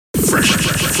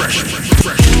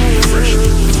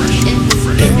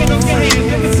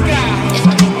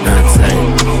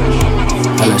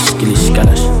Kalash, kilish,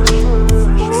 kalash.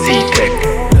 Z-Tech.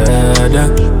 Da da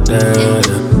da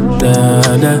da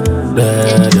da da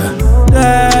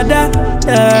da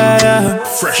da.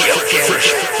 Fresh.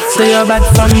 Say you're bad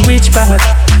from which part?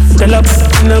 Tell up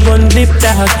no gun dip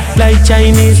tag. Like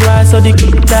Chinese war so the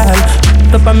clip tag.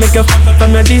 Up and make a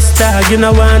from your disc tag. You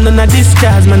know one on a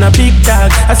discard, man a big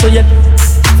tag. I saw you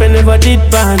I never did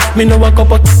ban. Me know a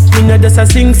couple me know just a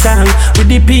sing song. With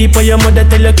the people your mother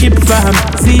tell you keep from.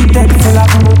 See that fella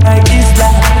like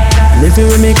Islam. And if you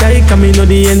make I come, me know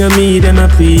the enemy, them a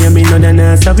pray, and me know they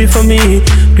not sorry for me.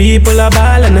 People are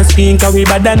ball and a screen, cause we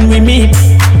bad than we meet.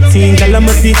 Seeing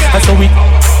calamity, that's how we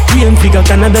ain't figure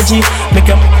Canada G. Make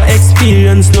up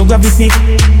experience, no gravity.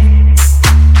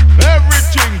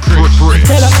 Everything great.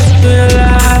 Tell us to your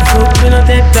life, we no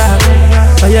take that.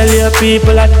 Violate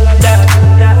people at that.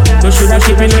 So should I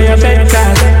keep in your bed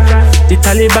card? The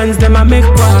Talibans, them a make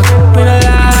walk. We no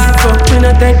laugh, we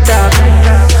no take that.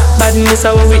 Badness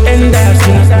how we end up.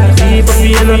 People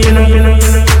we end up.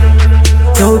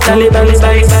 No Taliban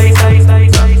side.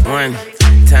 One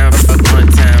time, fuck one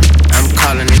time. I'm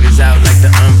calling niggas out like the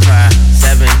umpire.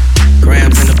 7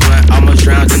 grams in the blunt, almost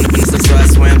drowned in the business, so I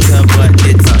swam to her butt.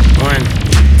 It's one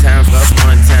time, fuck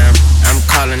one time. I'm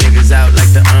calling niggas out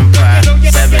like the umpire.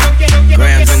 7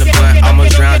 grams in the blunt,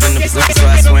 almost drowned in the business, so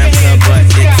I swam to her butt.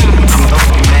 I'm a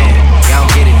fucking man, y'all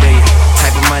don't get it, do you?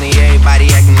 Type of money, everybody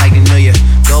acting like they knew you.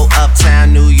 Go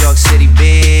uptown, New York City,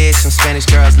 bitch. Some Spanish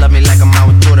girls love me like I'm out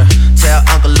with Twitter. Tell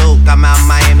Uncle Luke I'm out in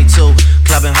Miami too.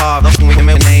 Clubbing hard, fucking with him,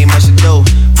 name what you do.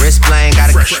 Wrist playing, got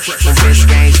a wrist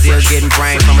game, still getting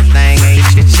brain from a thing, ain't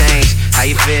shit changed. How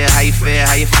you feel, how you feel,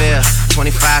 how you feel?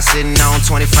 25 sitting on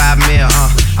 25 mil,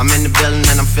 I'm in the building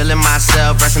and I'm feeling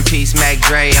myself. Rest in peace, Mac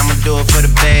Dre, I'ma do it for the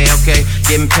bay, okay?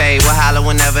 Getting paid, we'll holler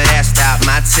whenever that stop.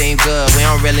 My team good, we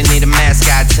don't really need a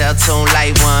mascot. Tell Tune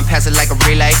Light One, pass it like a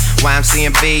relay. YMC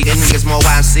and B, then niggas more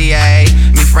YMCA.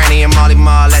 Me, Franny and Molly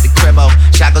Mall at the cribbo.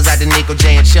 Shot goes out to Nico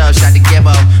J and Chubb, shot to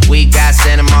Gibbo. We got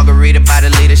Santa Margarita by the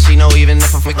leader. She know even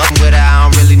if I'm fucking with her, I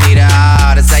don't really need her.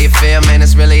 Oh, that's how you feel, man,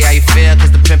 that's really how you feel.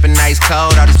 Cause the pimpin' nice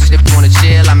cold, all this shit wanna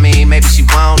chill. I mean, maybe she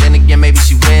won't, then again, maybe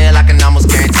she will. I can almost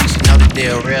guarantee she know the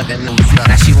deal real.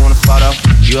 Now she want a photo,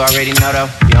 you already know though.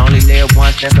 You only live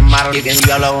once, that's the motto. Getting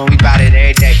YOLO and we bout it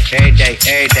every day, every day,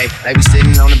 every day. Like we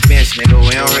sitting on the bench, nigga,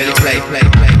 we don't really play.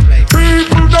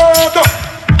 People no.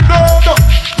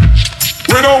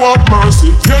 We don't want mercy.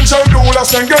 Young child do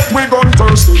less and get we gun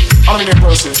thirsty. I mean in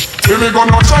person. Here we go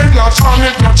no child large man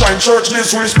it no child church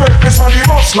disrespect. This man the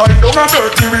boss like down and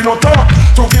dirty we no talk.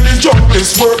 To kill his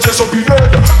junglist work just up in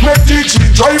bed. Make teaching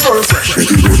drivers.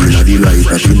 Make it go in the light,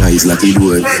 happy nice like it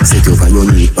door. Set up on your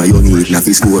need, not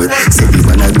his score. Set it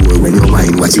on the door when you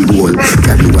wine, watch it roll.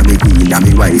 Can you want me queen, and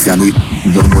me wife, and me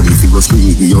no money figure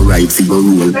squeak, your right figure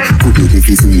roll. Cook it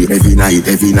if it's free, every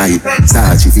night.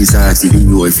 Starch if it's starch, if it's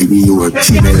roll, if it's roll.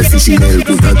 Chanel,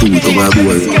 put a tooth on my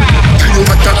bowl. Tell you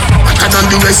better than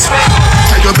the rest.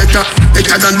 Tell you better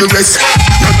than the rest.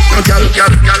 No girl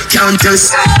can't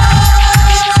test.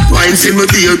 Wine for me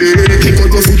baby. Kick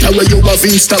out your foot away, you have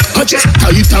in stock. Adjust,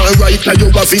 tie it on right, and you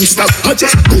have in stock.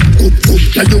 Adjust, good,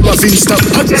 and you have in stock.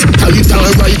 Adjust, tie it on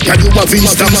right, and you have in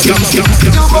stock.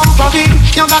 You come for me,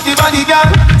 you got the body girl.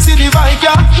 See the vibe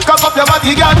girl, cock up your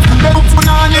body girl. They look for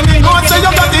now, you know say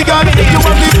you got the girl. You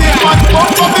want the big man,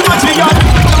 come up the match girl.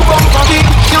 You come for me,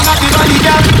 you got the body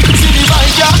girl. See the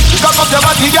vibe girl, cock up your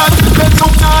body girl. They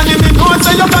look now, you know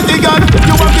say you got the girl.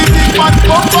 You want the big man,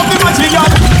 come up the match girl.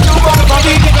 You come for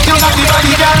me. You got the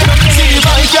body girl, see the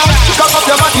body girl, cock up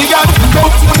your body girl. Don't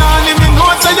now let me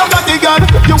know say you got the girl.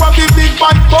 You have the big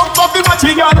fat pump up the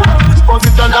matchy girl.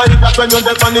 Position like that when you're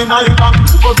dead on the night back.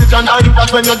 Position like that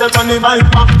when you're dead on the night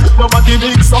back. Nobody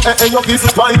big so you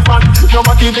feel quite fat.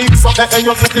 Nobody big so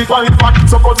you feel quite fat.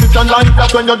 So position like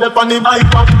that when you're dead on the night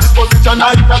back. Position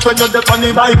like that when you're dead on the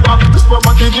night back.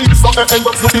 Nobody big so you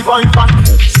feel quite fat.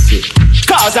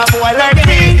 Cause a boy like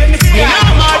me, we not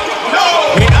mad,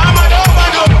 no, we not mad over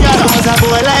no girl. Cause a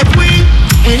boy like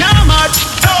we not mad,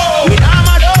 no, we not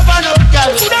mad over no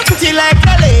girl. Coulda pretty like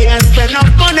Calais and spend enough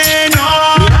money, no.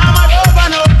 We not mad over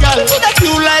no girl. Coulda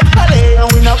cute like Calais and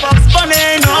we not box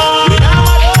money, no. We not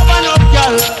mad over no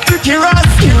girl. Pretty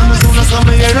rascal, I'm gonna sum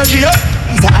my energy up.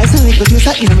 It's a ice and liquid juice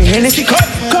in my Hennessy cup.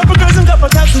 Couple girls and couple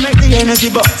taps to make the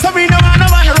energy buck. So we don't wanna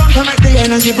run to make the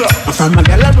energy block. But from my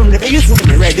gala room, the biggest room,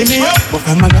 me ready me up. But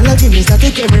from my gala give me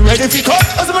static, get me ready for cut.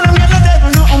 Cause when I'm gala dead,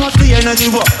 I know how much the energy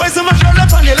walk. When so much roll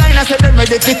up on the line, I said them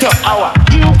ready to up. Hour.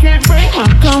 You can't break my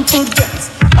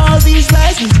confidence. All these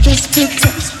lies is just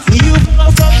pretense. You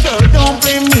fuck up, girl, don't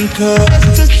blame me.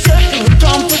 Let's just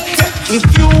don't protect. If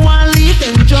you want leave,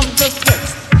 then jump the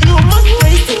fence. You must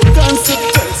face the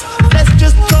consequence. Let's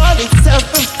just call it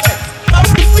self-respect. Of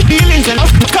the feelings and of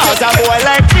cause a boy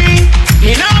like me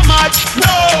not mad,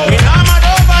 no. Me not mad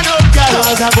over no girl.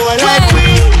 Cause a boy like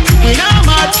we not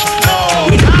mad, no.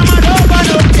 We not mad over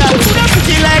no girl. Could have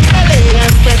pretty like LA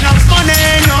and spend no money,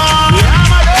 no. We not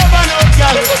mad over no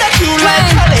girl. Could have cute like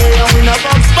LA and we not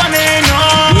box money, no.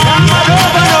 We not mad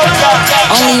over no girl.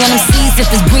 Only on them seas if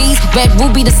it's breeze. Red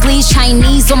ruby the sleeves,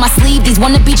 Chinese on my sleeve. These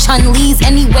wanna be Chun-Lees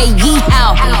anyway.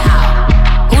 Yee-how.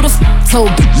 Who the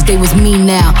told bitches they was me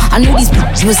now? I knew these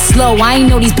bitches was slow, I ain't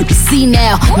know these bitches see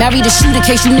now. Married a shooter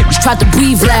case you niggas tried to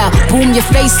breathe loud. Boom your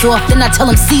face off, then I tell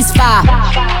them ceasefire.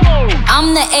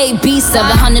 I'm the AB,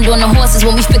 700 on the horses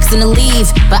when we fixin' to leave.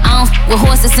 But I don't with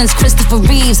horses since Christopher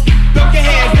Reeves. Look your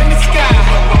hands in the sky.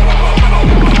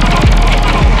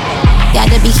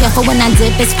 Gotta be careful when I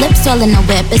dip, it's flips all in the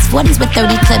whip. It's 40s with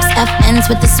 30 clips, FNs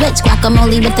with the switch,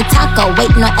 guacamole with the taco,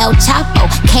 waiting on El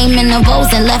Chapo. Came in the Rose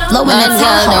and left low in the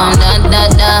Tahoe.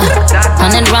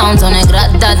 100 rounds on it,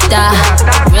 gra-da-da.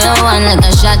 Real one like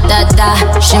a shot-da-da.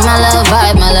 She my love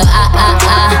vibe, my love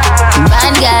ah-ah-ah.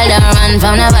 Bad girl don't run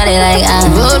from nobody like ah.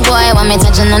 Rude boy want me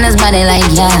touching on his body like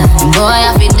yeah. Boy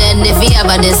I feel dead if he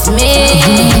ever diss me.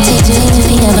 If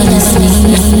he ever diss me.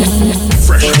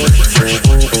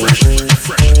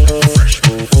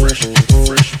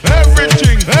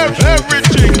 Everything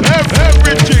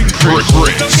fresh.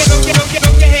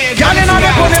 Girl inna the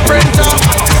pony printer,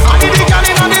 I need the girl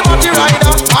inna the body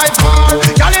rider. By far,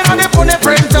 girl inna the pony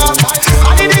printer,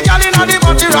 I need the girl inna the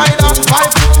body rider. By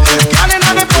girl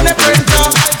inna the pony printer,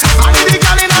 I need the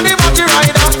girl inna the body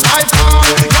rider. By far,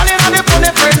 girl inna the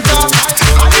pony printer,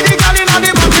 I need the girl inna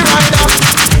the body rider.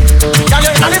 Girl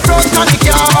inna the front of the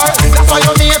car, that's why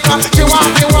you make her. She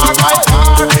want me war by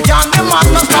far. Girl the man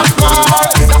no stop far,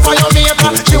 that's why you make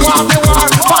her. She want me war.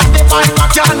 But the bike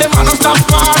back and the man no stop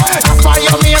far. That's why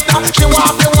you make her. She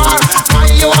want me war. Why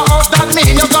you a house that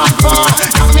mean you gone far?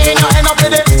 That mean you end up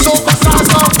with the superstar.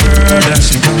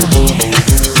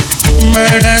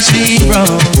 Murder she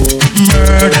wrote,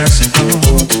 murder she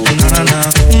wrote, no,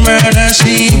 murder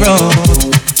she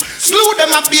wrote. Slew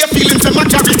them up be a feelings them a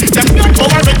carry. Them blood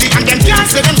already and them can't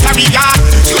say them carry ya.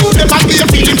 Slew them up be a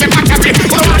feelings them a carry. Who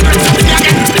don't want something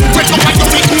again? Wait up and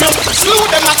don't make no. Slew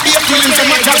them up be a feelings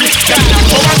them a carry. Them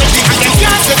blood already and them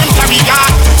can't say them carry ya.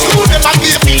 Slew them up be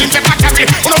a feelings them a carry.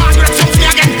 Who don't want something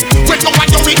again? Wait up and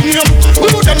don't make no.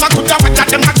 Who them a coulda better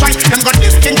them a try. Them got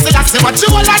this thing say I say what you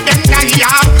all of them die ya.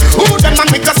 Who them a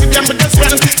make us see them with the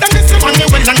spell. Them is the money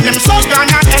well and them so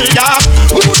gonna hell ya.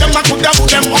 Who them a coulda who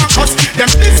them walk us.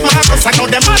 Them this man. Cause I know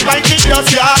them mad like it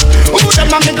does, yeah. Who them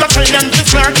a make us tell them to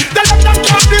learn. They let them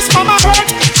talk this mama hurt.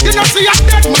 You know see a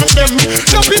dead man them.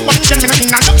 No be one them and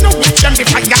I don't know with them.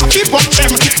 If I got people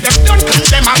them. Them don't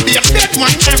condemn I be a dead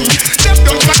man them. Them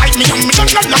don't like me and me don't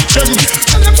love them.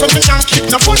 Tell them something can't keep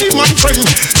no funny man friend.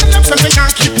 Tell them something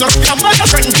can't keep no scam my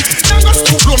friend. Them go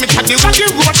to blow me to the rocky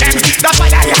road them. That's why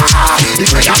I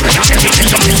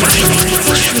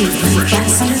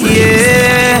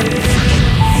yeah.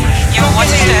 Yo, what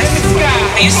is this?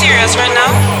 Are you serious right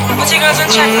now? What's your girls on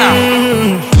check now?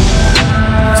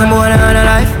 Some boy on a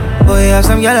life. Boy, have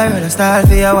some girl around a style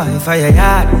for your wife or your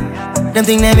yard. Them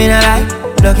think them in a lie.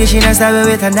 Lucky she not stab me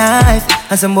with a knife.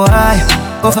 And some boy,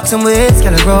 go fuck some ways,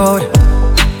 girl a road.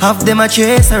 Half them a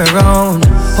chase her around.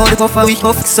 Hold the puff a week,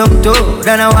 puff some toad.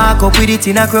 And I walk up with it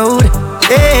in a crowd.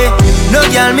 Hey, no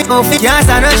girl me off it, can't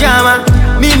stand no drama.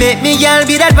 Me make me girl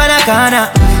be that banana.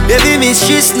 Baby miss,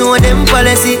 she know them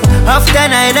policy. After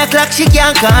 9 o'clock she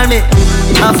can't call me.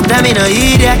 After me no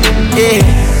idiot, yeah.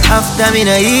 After me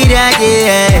no idiot,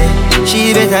 yeah.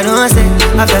 She better know say.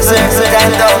 After certain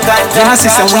time don't contact. Yeah, my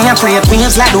sister, we a play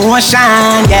waves like the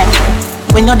ocean, yeah.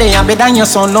 When you're there, better than your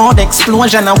son, no the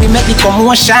explosion, and we make the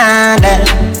commotion, yeah.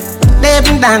 They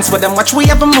even dance with them, watch we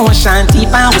have emotion,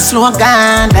 deep and we slow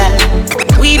down, yeah.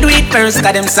 We do it first,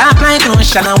 got them soft like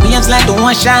ocean, and waves like the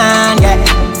ocean, yeah.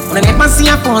 When I never see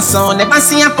a phone sound, never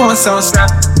see a phone sound snap.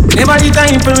 Never the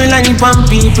time for relying on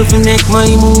people to make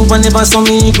my move and never saw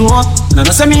me grow up. Now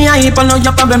don't say me hype, I know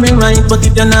you're probably right, but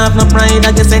if you don't have no pride,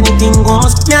 I guess anything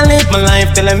goes. Me I live my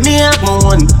life telling me I'm my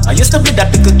one. I used to be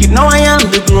that little kid, now I am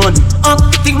the grown.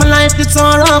 Think my life it's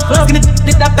all rough.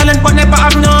 Did that talent but never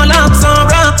have no luck, so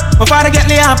rough. My father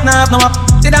get laid off, now have no up.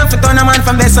 Sit down for turn a man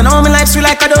from best, so now my life's sweet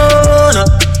like a donut.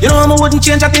 You know I wouldn't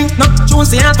change a thing, no. Choose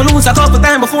the hand to lose a couple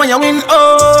times before you win,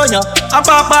 oh yeah. I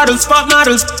pop bottles, pop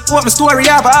models. What my story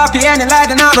up, I happy ending like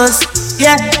the novels.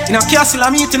 Yeah, in a castle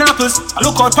I'm eating apples. I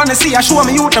look out from the sea, I show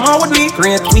me youth them how would we.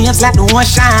 Great waves like the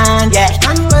ocean, yeah.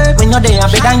 When you're there,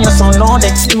 better than your son, Lord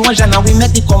explosion, and we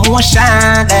make the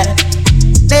commotion, yeah.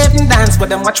 They even dance with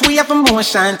them, watch we have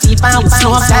emotion, deep and we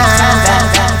slow down.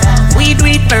 We do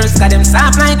it first, got them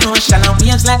soft like ocean, and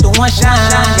waves like the ocean,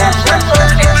 yeah.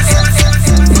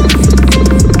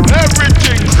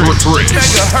 Everything Chris.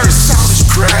 Nigga, her sound is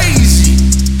crazy.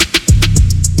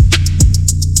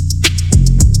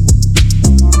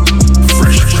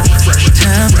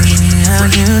 Tell me how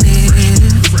you need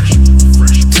it.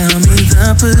 Tell me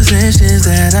the positions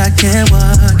that I can't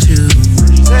watch you.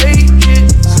 Take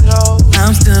it slow.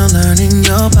 I'm still learning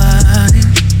your body.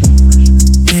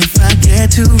 If I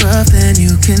get too rough, then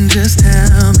you can just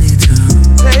tell me to.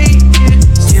 Take it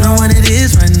slow. You know what it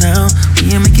is right now.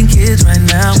 We ain't making kids right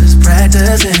now, just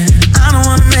practicing. I don't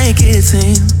wanna make it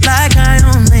seem like I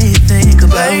only think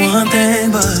about one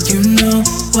thing, but you know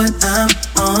what I'm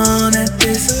on at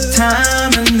this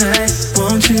time of night.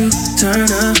 Won't you turn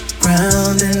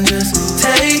around and just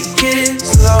take it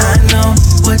slow? I know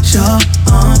what you're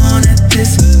on at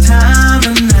this time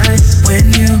of night.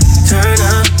 When you turn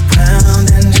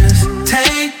around and just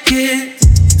take it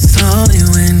slowly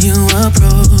when you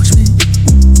approach me.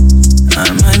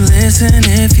 I might listen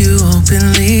if you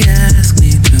openly ask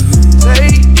me to.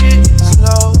 Take it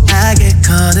slow. I get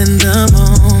caught in the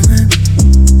moment.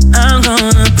 I'm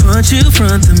gonna put you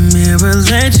front the mirror,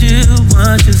 let you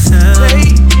watch yourself.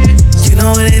 You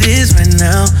know what it is right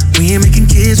now. We ain't making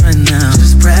kids right now,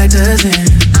 just practicing.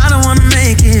 I don't wanna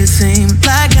make it seem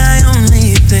like I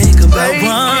only think about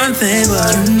one thing,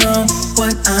 but you know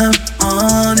what I'm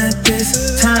on at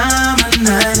this time of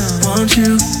night. Won't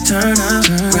you turn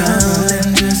around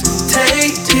and just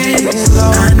take it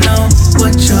slow? I know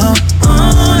what you're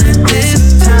on at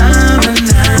this time of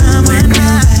night. When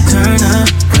you turn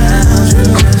around.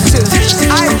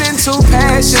 I've been too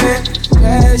passionate.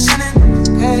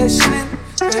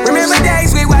 Remember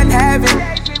days we wasn't having.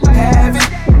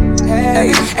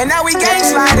 Hey, and now we gang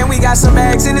sliding, we got some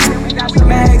bags in this.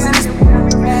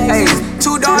 Hey,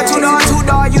 two door,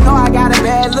 you know I got a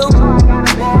bad loop.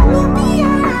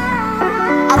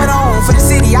 I put on for the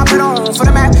city, I put on for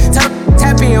the map.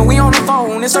 Tap in, we on the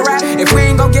phone, it's a wrap. If we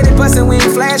ain't gon' get it bustin', we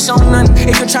ain't flash on nothing.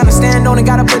 If you're tryna stand on it,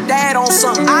 gotta put that on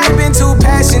something. I've been too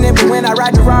passionate, but when I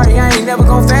ride the Rari, I ain't never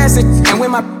gon' fast it. And when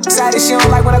my excited, she don't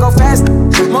like when I go fast.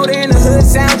 Motor in the hood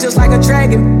sound just like a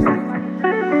dragon.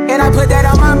 And I put that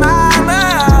on my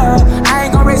mama. I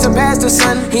ain't gon' raise a bastard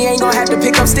son. He ain't gon' have to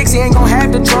pick up sticks, he ain't gon'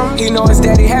 have the drum. He know his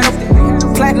daddy had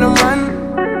a platinum run.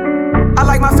 I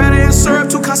like my family and syrup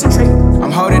too concentrated.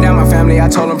 I'm holding down my family, I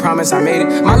told him promise I made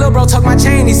it. My little bro took my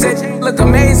chain, he said, look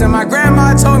amazing. My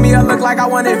grandma told me I look like I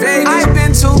wanted Vegas. I've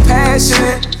been too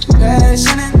passionate.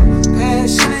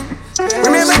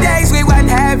 Remember days we wasn't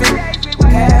having.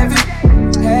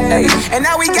 Hey, and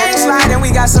now we gang sliding,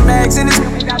 we got some eggs in this.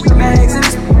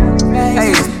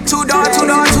 Hey, two door,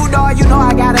 you know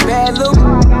I got a bad loop.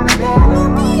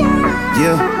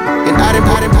 Yeah, and I done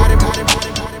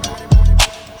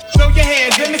throw your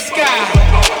hands in the sky.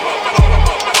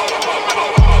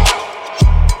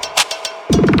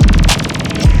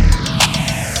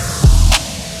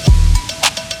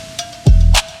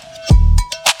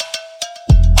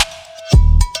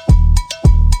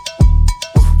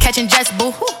 Catching jets,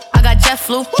 boo. I got jet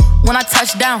flu. When I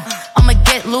touch down, I'ma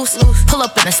get loose. Pull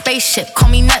up in a spaceship, call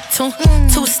me Neptune.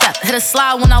 Two-step, hit a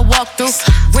slide when I walk through.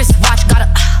 Wrist watch, got a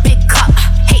big cup.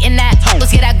 Hating that,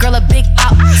 let's get that girl a big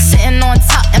up. Sitting on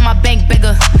top and my bank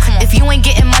bigger. If you ain't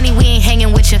getting money, we ain't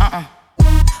hanging with you.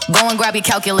 Go and grab your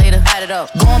calculator, add it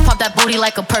up. Go and pop that booty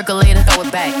like a percolator. Throw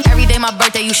it back. Every day my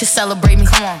birthday, you should celebrate me.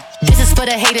 Come on. This is for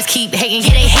the haters, keep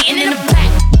hating. Yeah, they hating in the back.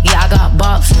 Yeah, I got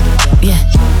bops. Yeah.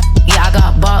 Yeah, I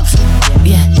got bops.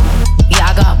 Yeah.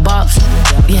 Yeah, I got bops.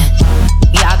 Yeah.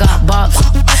 Yeah, I got bops.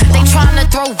 They tryna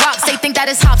throw rocks, they think that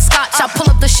is hopscotch. I pull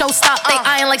up the show stop, they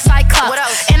eyeing like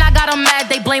Cyclops. And I got them mad,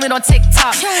 they blame it on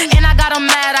TikTok. And I got them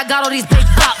mad, I got all these big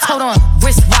bops. Hold on,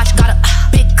 wrist watch, got a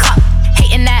big cup.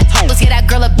 Hating that, let's get that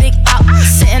girl a big up.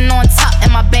 Sitting on top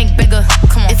and my bank bigger.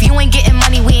 Come on. If you ain't getting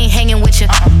money, we ain't hanging with you.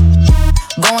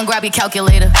 Go and grab your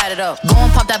calculator, add it up. Go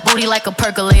and pop that booty like a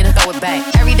percolator. Throw it back.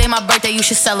 Every day my birthday, you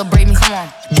should celebrate me. Come on.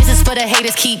 This is for the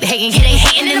haters, keep hating. Yeah, they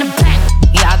hating in the back.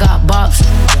 Yeah, I got bops.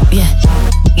 Yeah.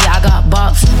 Yeah, I got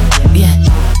bops. Yeah.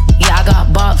 Yeah, I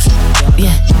got bops.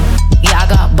 Yeah. Yeah, I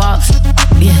got bops.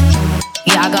 Yeah.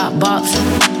 Yeah, I got bops.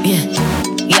 Yeah.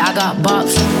 Yeah, I got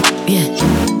bops. Yeah.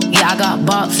 Yeah, I got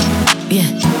bops. Yeah.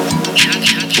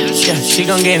 Yeah, she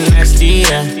gon' get nasty,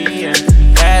 yeah.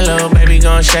 Bad little baby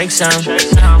gon' shake some.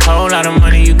 Whole lot of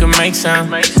money, you can make some.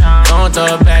 Gon'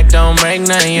 throw it back, don't break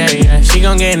nothing, yeah, yeah. She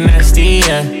gon' get nasty,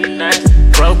 yeah.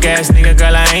 Broke ass nigga,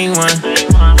 girl, I ain't one.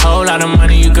 Whole lot of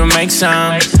money, you can make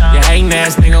some. You hatin'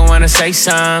 ass nigga wanna say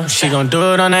some. She gon'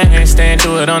 do it on her handstand,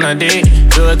 do it on her dick.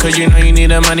 Do it cause you know you need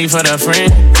the money for the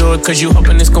friend. Do it cause you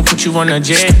hoping it's gon' put you on a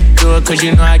jet. Do it cause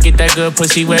you know I get that good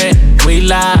pussy wet. We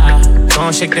lie,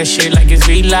 gon' shake that shit like it's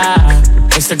V-Live.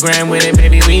 Instagram with it,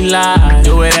 baby, we lie.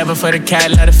 Do whatever for the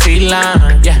cat, let the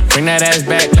feline. Yeah, bring that ass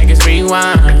back like it's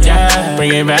rewind. Yeah,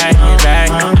 bring it back,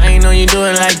 I ain't know you do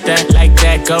it like that, like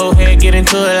that. Go ahead, get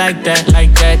into it like that,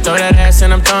 like that. Throw that ass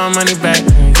and I'm throwing money back.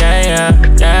 Yeah,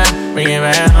 yeah, yeah. Bring it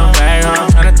back home, back home.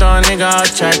 Tryna throw a nigga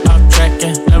off track,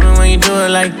 yeah. Love it when you do it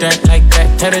like that, like that.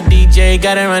 Tell the DJ,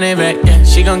 gotta run it back, yeah.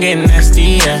 She gon' get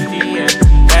nasty, yeah.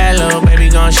 Bad little baby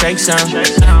gon' shake some.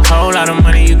 Whole lot of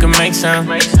money, you can make some.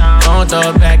 Gon' throw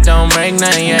it back, don't break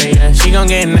nothing, yeah, yeah. She gon'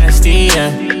 get nasty,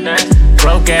 yeah.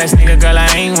 Broke ass nigga, girl, I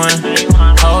ain't one.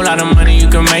 Whole lot of money, you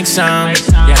can make some.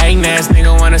 You hatin' ass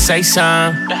nigga wanna say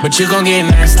some. But you gon' get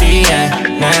nasty, yeah.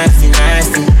 Nasty,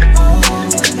 nasty.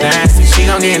 Nasty, she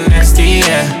gon' get nasty,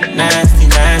 yeah. Nasty,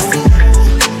 nasty.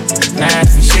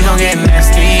 Nasty, she gon' get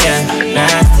nasty, yeah.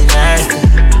 Nasty, nasty.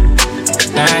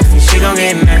 Nasty, she gon'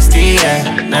 get nasty, yeah.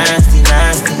 Nasty,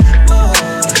 nasty.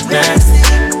 Nasty.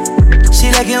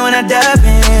 She like it when I dive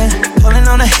in. Pulling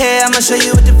on her hair, I'ma show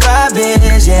you what the vibe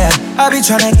is, yeah. I be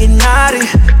tryna get naughty.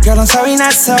 Girl, I'm sorry,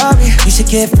 not sorry. You should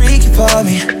get freaky for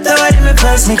me. Throw it in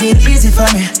reverse, make it easy for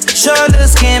me. Show a little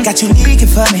skin, got you leaking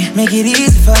for me. Make it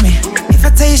easy for me. If I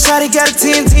tell you shawty got a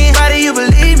 10-10 body, you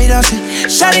believe me, don't you?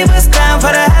 Shawty was down for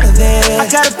the hell of it. I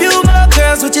got a few more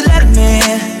girls, would you let them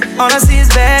in? All I see is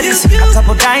baddies, a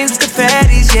couple dimes with the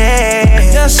fatties,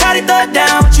 yeah. Yo, shawty throw it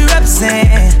down, what you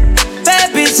represent? Bad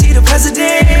bitch, she the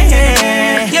president,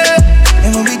 yeah.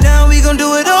 And when we done, we gon'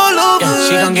 do it all over again.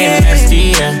 She gon' get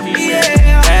nasty,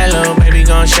 yeah. Bad little baby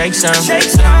gon' shake some.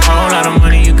 Whole lot of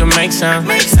money, you can make some.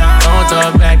 Don't throw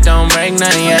it back, don't break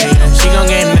nothing, yeah. She gon'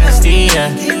 get nasty,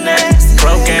 yeah.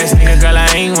 Broke ass nigga, girl, I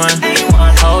ain't one.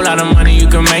 Whole lot of money, you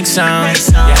can make some.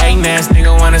 You hatin' ass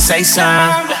nigga wanna say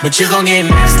some. But you gon' get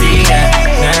nasty, yeah.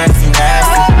 Nasty,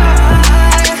 nasty.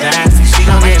 Nasty, she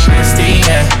gon' get nasty,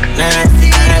 yeah. Nasty,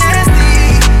 nasty.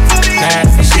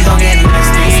 Nasty, she gon' get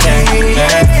nasty, yeah.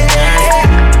 Nasty, nasty.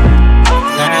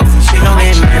 Nasty, she gon'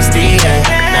 get nasty, yeah.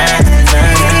 Nasty,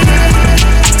 nasty.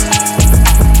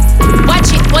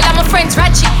 Watch it, all of my friends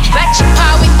ratchet.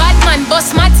 Power with bad man, boss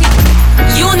Matty.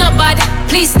 You know bad,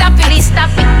 please stop it,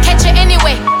 Catch it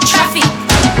anyway, traffic.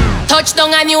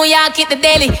 Touchdown on New York, hit the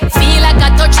daily. Feel like a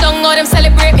touchdown, all them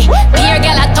celebrate me. Peer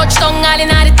girl, a touchdown, all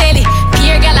in all the telly.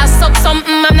 Peer girl, I suck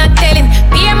something, I'm not telling.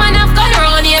 Peer man, I've gone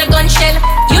around here, the gun shell.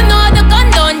 You know the gun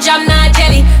don't jam, not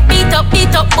jelly. Beat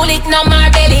up, bullet, no more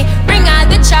belly. Bring out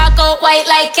the chalk out white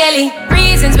like Kelly.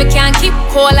 Reasons we can't keep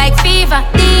cool like fever.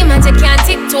 Demons, you can't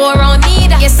tiptoe around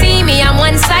neither. You see me, I'm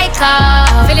one psycho.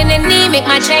 Feeling the knee, make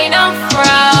my chain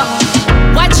unfurl.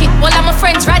 Watch it, all of my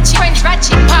friends ratchet.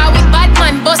 Power with bad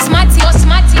man, boss Matty.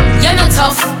 You're not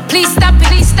tough, please stop it.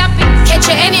 Catch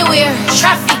you anywhere,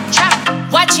 traffic.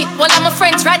 Watch it, all of my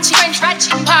friends ratchet.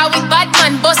 Power with bad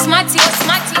man, boss Matty.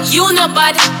 You know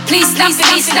bad, please stop it.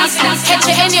 Catch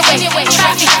you anywhere,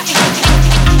 traffic.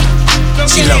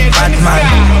 She love bad man.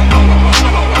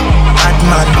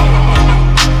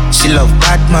 She love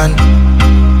bad man.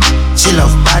 She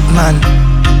love bad man.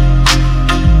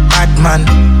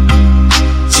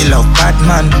 She love bad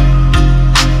man.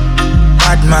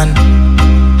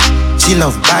 She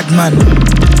love bad man.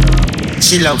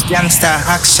 She love gangster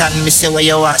action. Me say where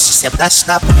you are, she say flash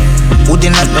stop.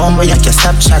 Wouldn't not know where you can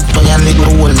stop chat. Boy and little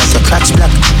hole make your clutch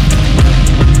black.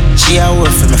 She a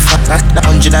work for me fuck like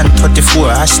 134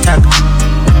 hashtag.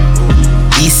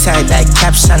 East side like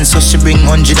caption, so she bring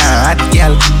 100 and hot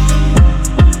girl.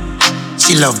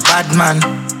 She love bad man.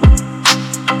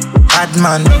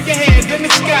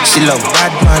 She love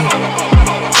bad man.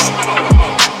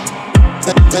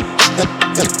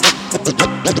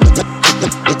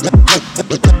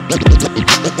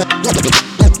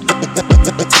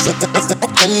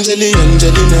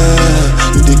 Angelina,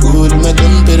 you the good in my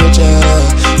temperature.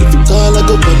 If you call, I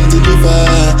go on the river.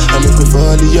 I make me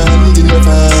fall in the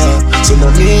river. So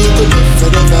now me, you go live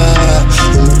forever.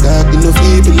 In my dark, you know,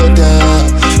 people like that.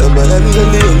 I'm my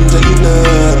Angelina.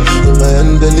 I'm my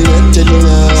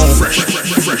Angelina.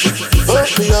 Oh,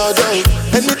 me all down.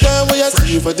 Anytime when I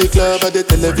see you for the club or the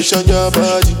television, your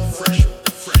body.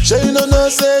 Sure you know no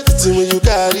safety when you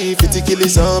carry 50 kill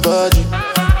somebody.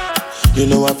 You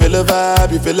know I feel a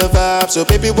vibe, you feel a vibe, so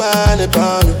baby whine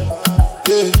about me.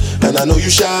 Yeah, and I know you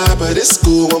shy, but it's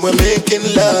cool when we're making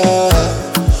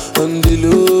love. on the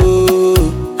low,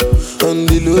 on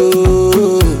the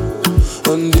low,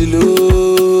 on the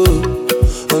low,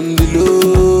 on the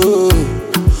low,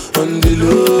 on the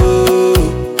low,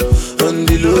 on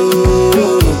the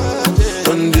low,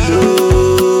 on the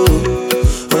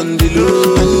low, on the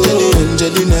low.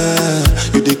 Angelina,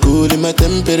 you dey cool in my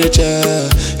temperature.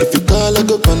 If you call, I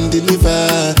go come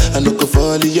deliver. I no go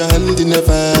fall in your hand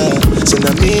never. So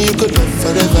now me you could love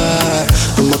forever.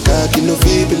 I'm a cocky no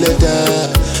feeble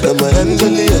letter. I'm a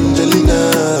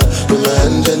Angelina. I'm a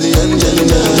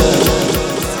Angelina.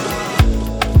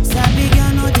 Sabi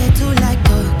girl no dey too like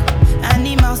talk.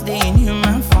 Animals dey in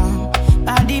human form.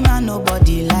 Body man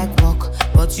nobody like work,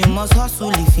 but you must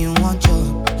hustle if you want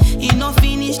job. You no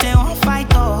finish they won't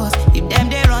fight us. If them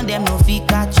they run them no fit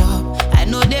catch up. I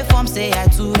know they form say I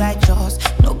too righteous.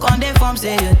 No con they form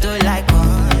say you too like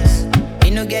us.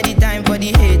 You no get the time for the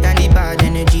hate and the bad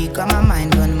energy. Got my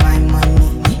mind on my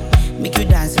money. Make you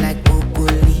dance like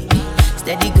broccoli.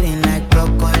 Steady green like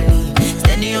broccoli.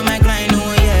 Steady on my grind,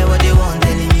 oh yeah, what they want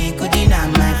telling me. Could deny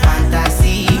my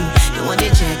fantasy. They want to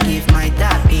check if my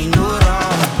tap ain't no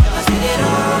wrong. I see they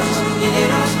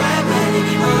rush by when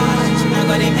be much. I'm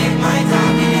gonna make my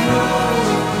tap in the rush.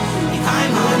 The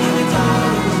kind money we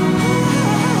talk.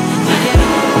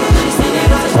 They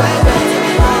rush by when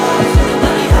be much.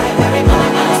 Money hype every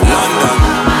morning.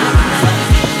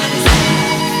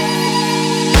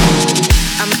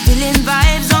 I'm feeling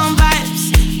vibes on vibes.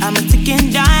 I'm a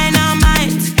ticking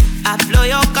dynamite. I blow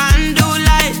your candle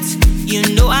light. You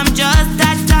know I'm just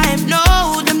that type.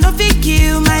 No, them no fit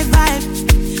kill my vibe.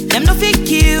 Them no fit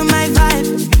kill my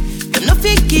vibe. Them no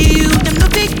fit kill. Them no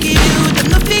fit kill. Them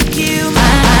no fit kill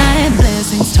my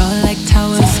blessings tall like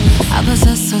towers. I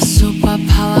possess a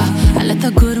superpower. I let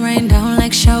the good rain down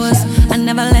like showers. I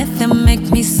never let them make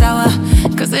me sour.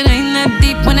 Cause it ain't that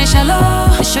deep when they shallow.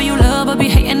 They show you love but be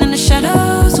hating in the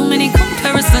shadows. Too many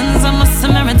comparisons, I'm a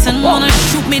Samaritan. Wanna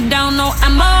shoot me down, no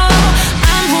ammo.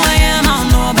 I'm who I am, I don't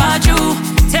know about you.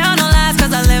 Tell no lies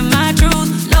cause I live my truth.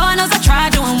 Lord knows I try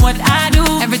doing what I do.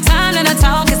 Every time that I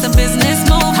talk it's a business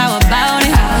move. How about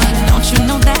it? Don't you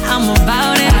know that I'm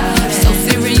about it? So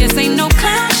serious, ain't no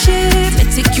clown shit.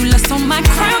 Meticulous on my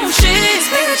crown shit.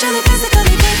 Spiritually,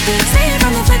 physically gifted. See it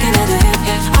from the flicking of the hip.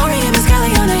 R.E.M. is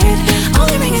Kelly on the hit.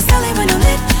 Only ring is Sally when I'm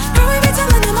lit. Girl, we be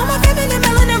telling them I'm a feminine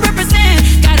melanin represent.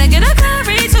 Gotta get a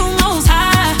glory to most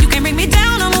high. You can't bring me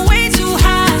down, I'm way too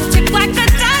high. Tick like a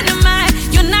dynamite.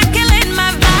 You're not killing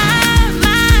my vibe,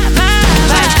 my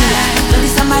vibe. Vibe killer, bloody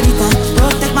Samaritan.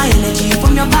 Protect my energy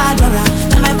from your bad aura.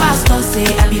 And my pastor say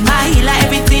I be my healer,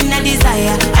 everything I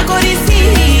desire. I go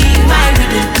receive my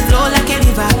rhythm, flow like a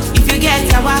river. If you get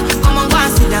yawa, come on go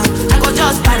and sit down. I go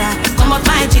just para, come up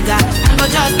my jigger. I go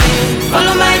just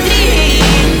follow my dream.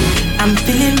 I'm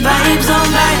feeling vibes on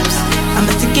vibes. I'm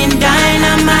a ticking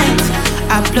dynamite.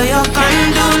 I blow your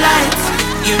candle lights.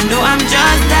 You know I'm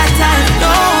just that type.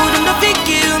 No, them no fit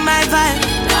kill my vibe.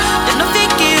 Them no fit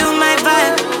kill my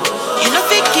vibe. You no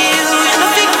fit kill, you no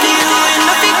fit kill, you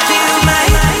no fit kill my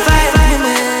vibe. I'm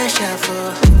a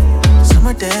shuffle. Some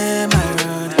of them I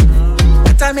run.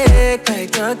 But I make I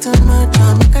talk too much.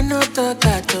 I make I not talk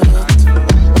at all.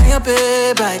 I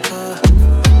babe I call.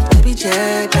 Baby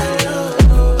check I love.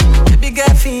 Baby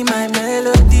girl feel my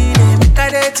melody. They make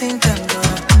I think I'm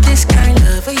gone. This kind of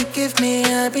love you give me,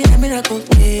 I be a miracle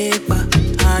paper.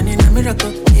 I need a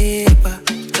miracle paper.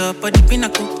 Top of the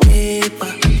pinnacle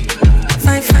paper.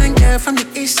 Fine girl from the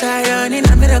east side, I need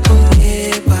a miracle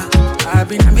paper. I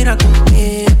be a miracle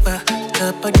paper.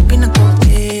 Top of the pinnacle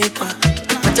paper.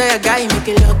 I tell your guy, make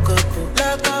it look up.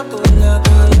 Look up, look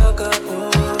up, look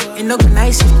up. You know good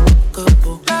nice, look up.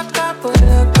 Look up,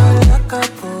 look up.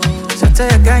 So I tell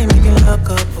your guy, make it look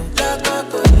up. Look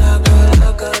up,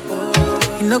 look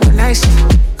up. You know good nice,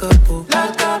 look up. Look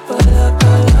up, look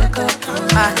up.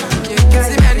 You can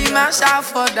see many man shout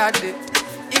for that day.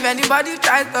 If anybody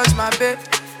try touch my babe,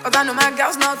 cause I know my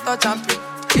girls not touch and play.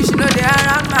 If she know they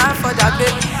around my for that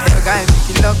baby. The guy make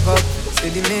it lock up. Say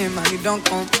the name and it don't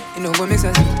come. You know go make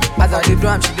sense. As I dey do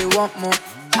am, she dey want more.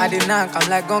 I dey knock, I'm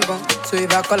like gong gong. So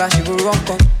if I call her, she go run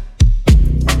come.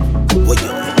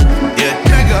 Yeah,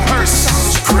 nigga, her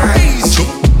sounds crazy.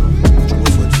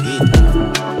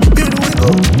 Here we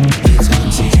go.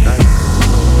 6'9".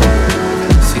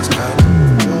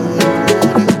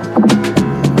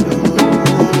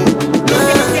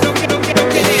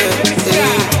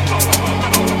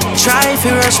 Try if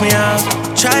you rush me off,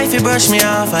 try if you brush me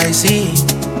off, I see.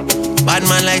 Bad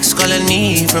man likes calling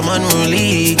me from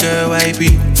unruly. Girl, why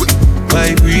be?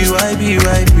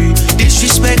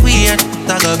 Disrespect we at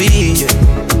Tagabi.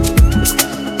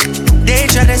 They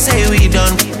try to say we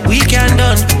done, we can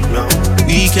done,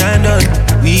 we can done.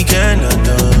 we cannot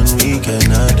done, we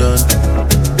cannot done.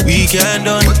 We can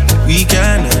done, we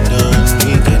cannot done,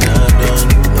 we cannot done.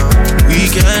 We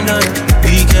can done,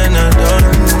 we cannot done,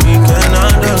 we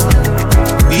cannot done.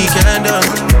 We can done,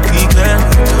 we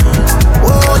cannot done.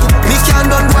 Oh, me can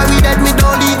done, why we dead, me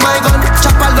don't leave my gun.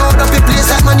 Chop a load up a place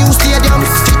like my new stadium.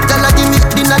 Fit tell her the me,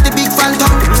 dinner the big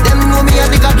phantom. Them know me a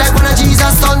the God like one of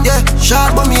Jesus' son. Yeah,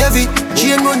 sharp but me heavy.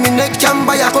 Chain round me neck, can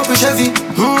buy a couple Chevy.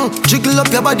 Jiggle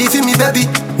up your body for me, baby.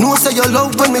 No say your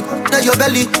love when me at your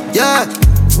belly. Yeah,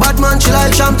 bad man chill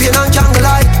like champion and can't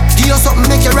lie. Give you something,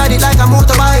 make you ride it like a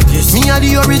motorbike. Yes. Me a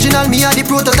the original, me a the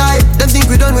prototype. Them think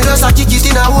we done with us, I kick it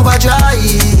in a overdrive.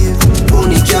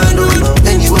 Only can do it.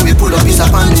 Anyway we pull up is a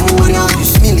pandemonium.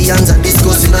 Millions are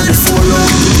discussing on the forum.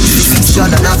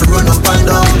 Shot and have to run up and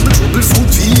down. Trouble foot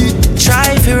feet.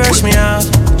 Try if you rush me off,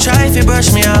 try if you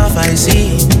brush me off, I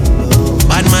see.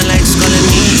 Bad man likes calling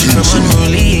me from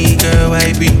unruly. Girl,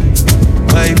 why be?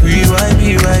 Why be, why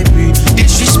be, why be?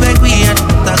 Disrespect we at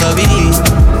Tagabili.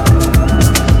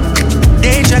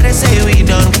 They try to say we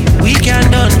done, we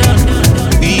can done,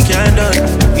 we can done,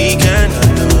 we can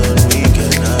done, we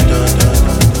cannot done,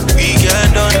 we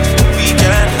can done, we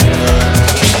can done.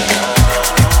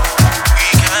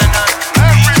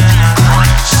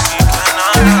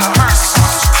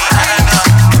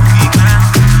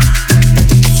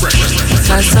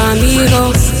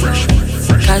 Casamigos,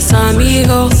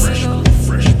 Casamigos,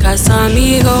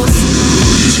 Casamigos.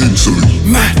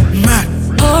 Mad.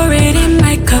 Pour it in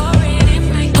my cup,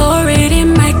 pour it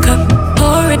in my cup,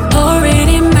 pour it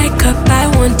in my cup. I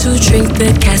want to drink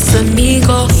the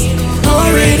Casamigos.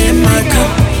 Pour it in my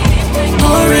cup,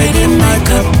 pour it in my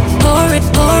cup,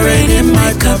 pour it in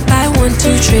my cup. I want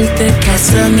to drink the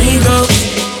Casamigos.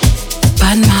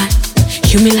 Bad man,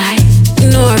 you me like. You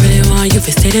know I really want you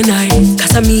to stay the night.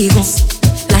 Casamigos,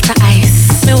 like the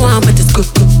ice. Me want but it's good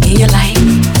in your life.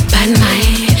 Bad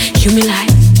mind, you me like.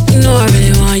 You know I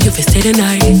really want you to stay the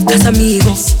night.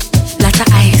 Casamigos, like the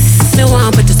ice. Me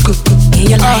want but it's good in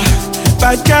your life.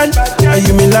 Bad girl, are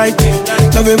you me like?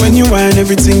 Love it when you whine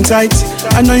everything tight.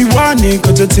 I know you want it,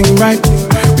 got your thing right.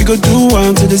 We go do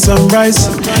one to the sunrise.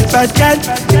 Bad girl,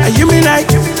 are you me like?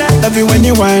 Love it when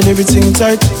you whine everything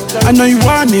tight. I know you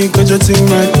want it, got your thing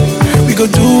right. We go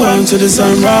do one to the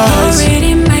sunrise. Pour it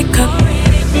in my cup,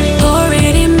 pour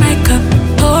it in my cup,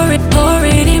 pour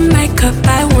it in my cup.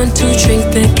 I want to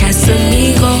drink the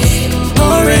Casamigos.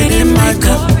 Pour it in my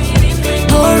cup,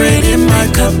 pour it in my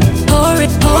cup, pour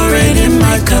it in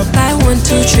my cup. I want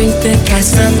to drink the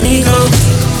Casamigos.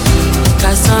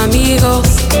 Casamigos,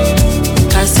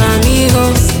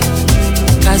 Casamigos,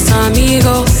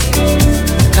 Casamigos,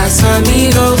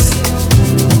 Casamigos,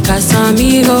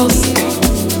 Casamigos.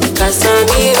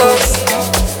 Casamigos,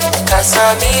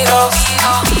 Casamigos.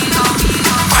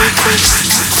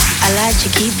 I like to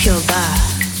keep your bar.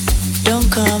 Don't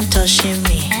come touching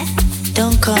me.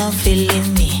 Don't come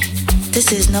feeling me.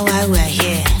 This is not why we're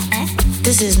here.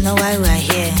 This is not why we're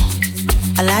here.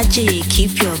 I like to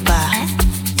keep your bar.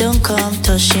 Don't come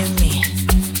touching me.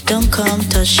 Don't come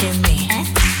touching me.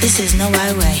 This is not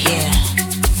why we're here.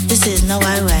 This is not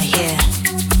why we're here.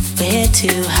 We're here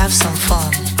to have some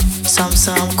fun.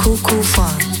 Some cool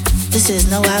fun. This is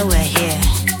not why we're here.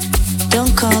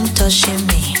 Don't come touching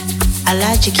me. I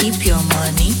like to keep your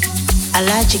money. I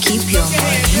like to keep your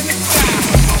money.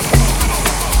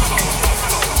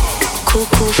 Cool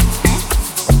fun.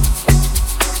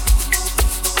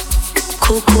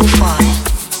 Cool.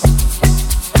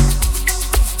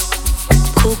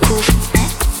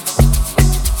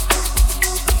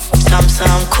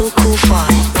 Some cool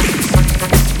fun.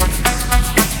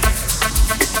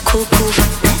 Cool fun. Cool.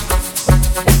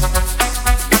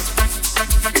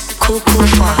 Some cool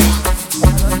fun.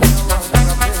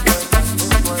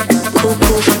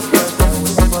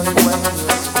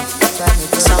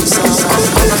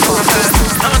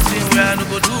 Nothing where I no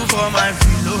go do for my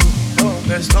filo.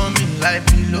 Rest on me like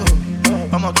pillow.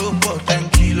 I'ma go for 10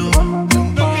 kilo.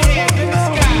 Nothing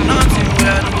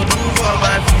where I no go do for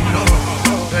my filo.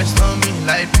 Rest on me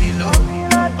like pillow.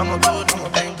 I'ma go do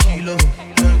 10 kilo.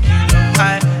 I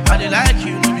dey like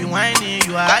you, no be whiny.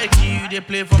 You are high key, you dey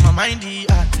play for my mindy.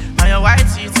 And your white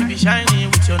teeth be shiny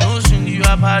with your nose ring. You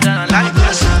are bad and I like you.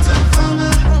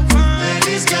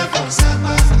 Ladies get for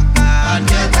supper. I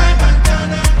get my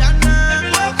bandana.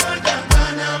 Every lock on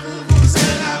bandana.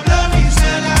 Vuvuzela, love you,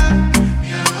 Stella.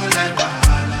 You like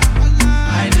Bahala.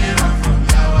 I dey run from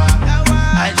Yawa.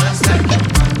 I just like your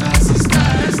sister.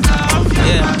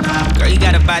 Yeah, girl, you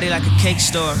got a body like a cake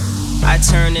store. I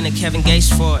turned into Kevin Gates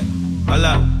for it. Hold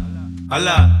up.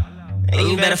 And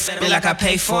you better f me like I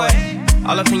pay for it.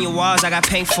 All up in your walls, I got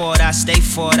paint for it. I stay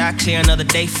for it. I clear another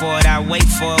day for it. I wait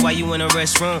for it while you in the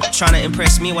restroom. Trying to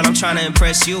impress me while I'm trying to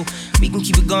impress you. We can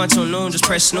keep it going till noon, just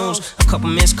press snooze. A couple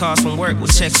missed calls from work, we'll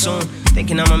check soon.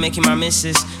 Thinking I'ma making my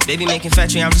misses. Baby making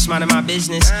factory, I'm just minding my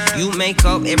business. You make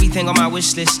up everything on my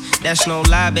wish list. That's no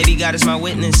lie, baby, God is my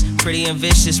witness. Pretty and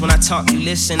vicious, when I talk, you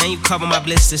listen. And you cover my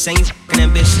blisters, and you f***ing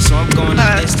ambitious. So I'm going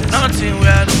the distance. Nothing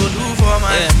where I go do for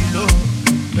my pillow.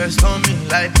 Rest on me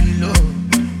like pillow.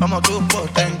 I'ma go for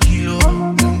 10 kilo.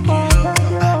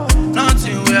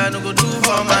 Nothing where I go do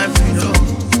for my pillow.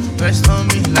 Rest on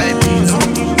me like pillow.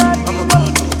 I'ma go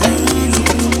do 10 kilo.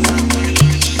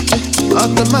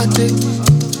 Automatic,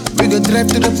 we go drive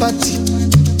to the party.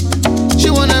 She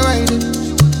wanna ride it,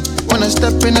 wanna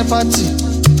step in the party.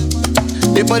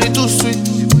 The body too sweet,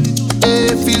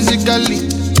 physically.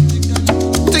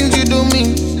 Things you do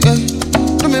me,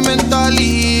 do me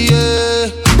mentally,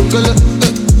 Color,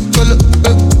 color, color,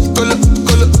 color,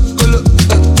 color, color,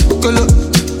 color, color,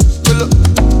 color,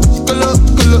 color,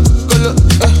 color, color,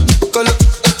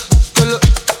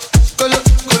 color, color,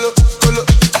 color,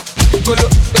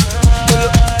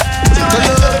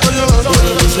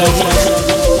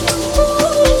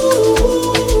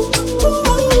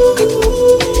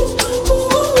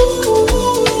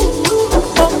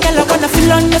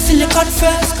 silicon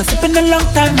first, cause it's been a long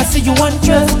time I see you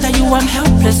undressed. Now you I'm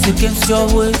helpless against your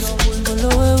words.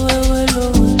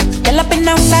 Girl, I've been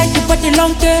outside your body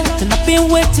long day, and I've been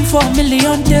waiting for a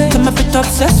million days. I'm a bit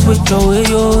obsessed with your way,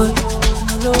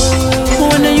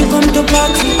 when are you come to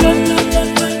party?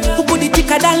 Who put it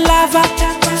thicker than lava?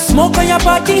 Smoke on your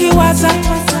body, was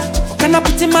can I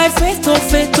put in my faith, oh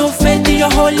faith, oh faith in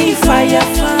your holy fire?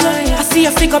 I see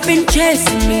your figure been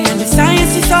chasing me, and the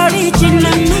science is original.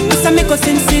 Must I make us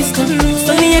insist? It's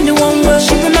only anyone will.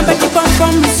 She remember the bomb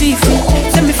from receiving.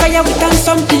 Send me fire with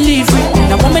some delivery.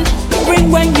 The woman bring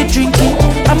when you drinking.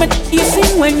 I'm a you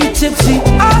sing when you tipsy.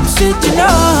 Oxygen,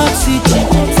 oxygen.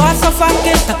 Fast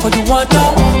suffocate, I call you water.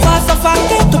 Fast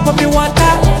suffocate, to pump me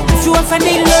water. If you ever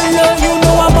need low, you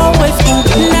know I'm always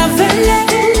good. Never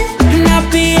let.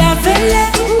 Nabi avele,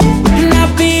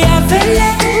 nabi avele,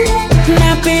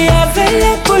 nabi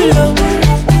avele pulo,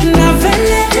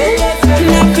 navele,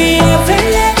 nabi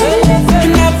avele,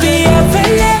 nabi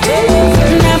avele,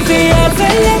 nabi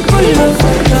avele pulo.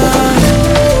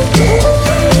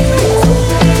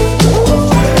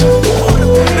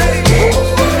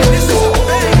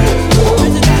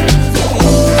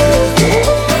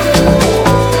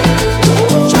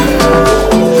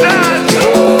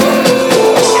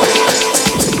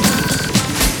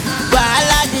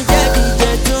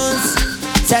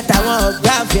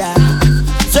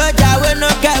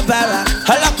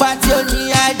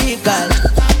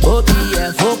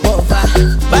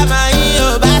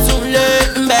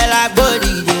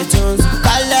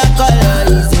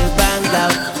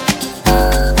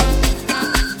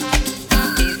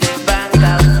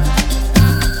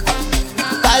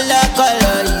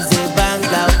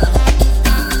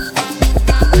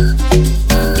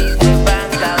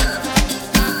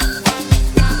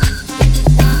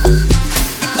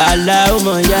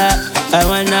 I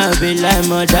wanna be like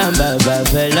more than Baba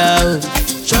Fela.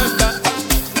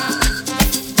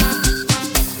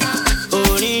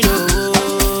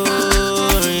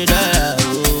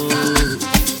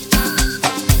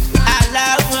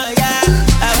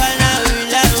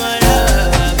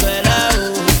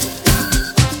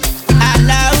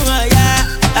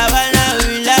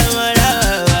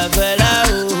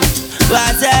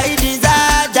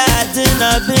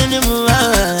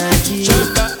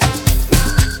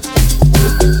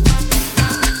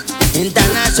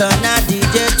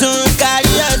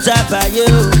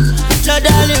 No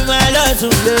darling, my love to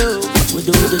low. We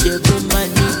do the good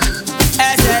money.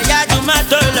 Ese ya tu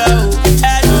mato low.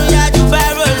 Enu ya tu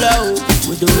barrel low.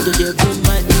 We do the good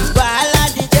money. Wahala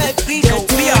di je kilo.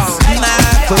 Ma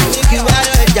ko mi ki wa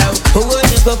lo ja o. Owó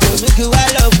ni ko mi ki wa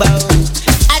lo gba o.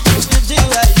 A ti fi ti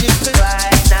wa ni pe.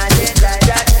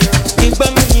 Igbó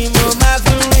mi ni mo máa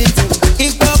fi rìn tì.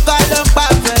 Igbó kọ́ ló pa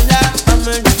Fẹlá.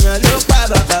 Ọmọ ènìyàn ló pa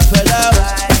bàbá Fẹlá.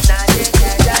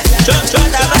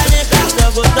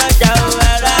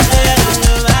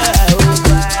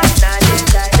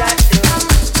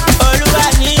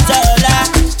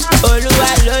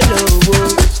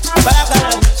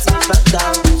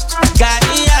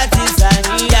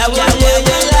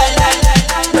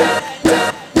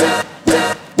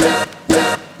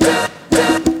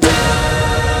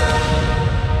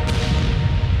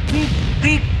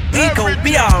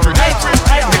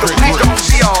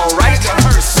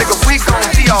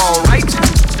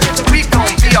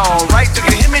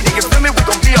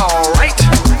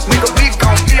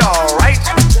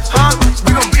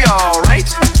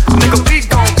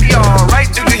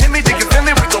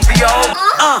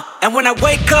 And when I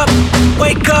wake up,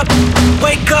 wake up,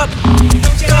 wake up.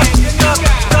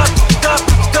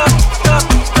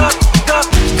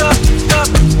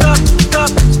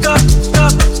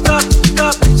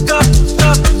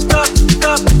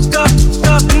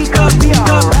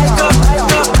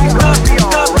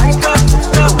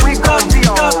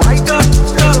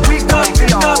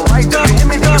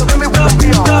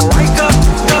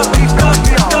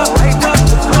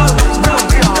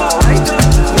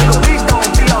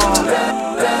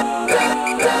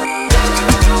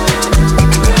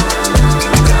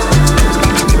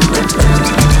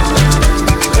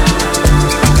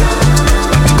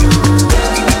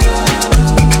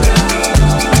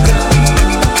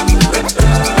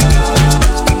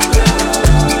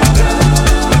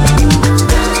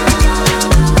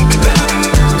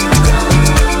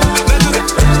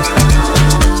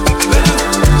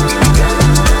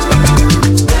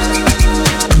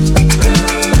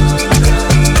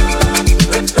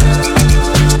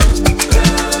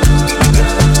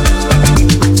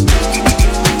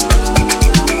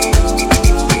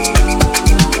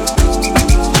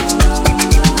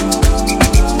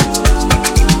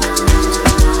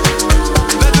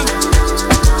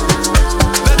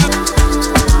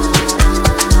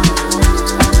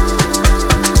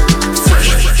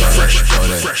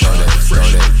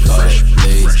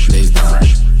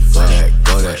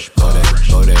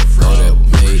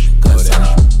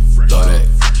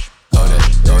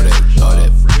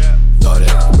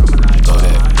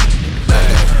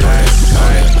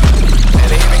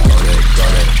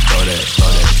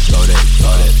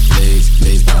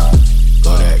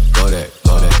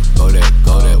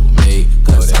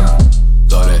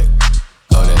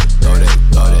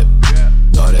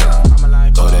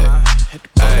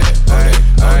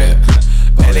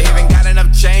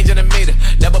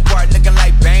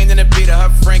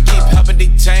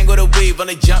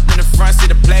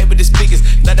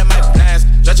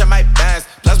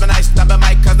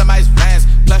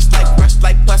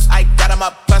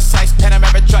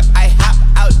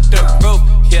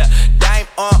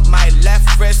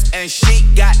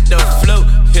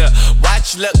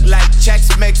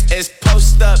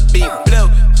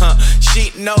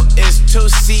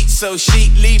 So she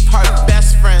leave her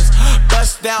best friends.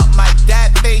 Bust down my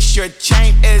dad face. Your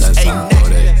chain is a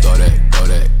necklace. Go that, go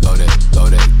that, go that, go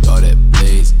that, go that,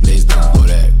 please, please don't go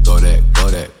that, go that, go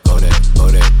that, go that,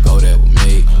 go that, go that with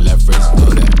me. Left wrist, go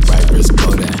that, right wrist, go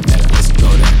that, left wrist,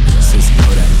 go that, sis, go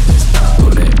that, go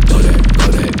that, go that, go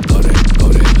that, go that, go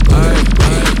that,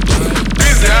 go that.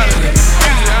 Weezy out of here.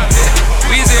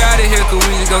 Weezy out of here, cause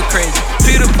Weezy go crazy.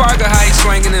 Peter Parker, how he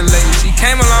swinging and lazy. He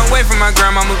came a long way from my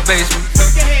grandmama's basement.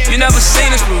 You never seen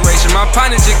inspiration. My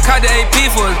partner just caught the AP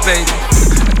for his baby.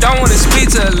 I don't wanna speak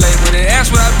to a label. They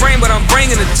ask what I bring, but I'm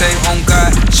bringing the tape. On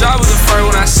God, Shaw was the first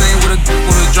when I sing with a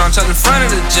drum tucked in front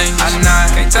of the jeans. I nod,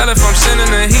 can't tell if I'm sending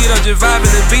the heat or just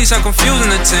vibing the beats. I'm confusing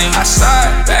the team. I saw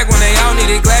it back when they all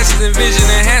needed glasses and vision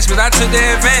enhancements. I took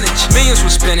their advantage. Millions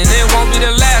were spending, it won't be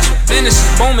the last one. Business is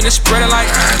booming, it's spreading like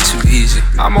too easy.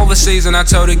 I'm overseas and I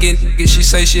told her get. She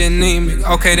say she anemic.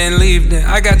 Okay, then leave then.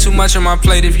 I got too much on my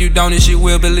plate. If you don't, then she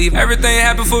will believe. Everything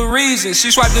happened for a reason. She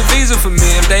swiped the visa for me.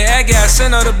 If they aggy, I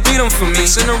send her to beat them for me.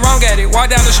 Send the wrong at it. Walk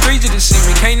down the street, you to see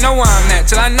me. Can't know where I'm at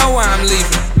till I know where I'm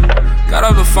leaving. Got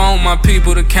off the phone with my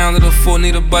people to count to the full.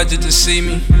 Need a budget to see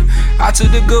me. I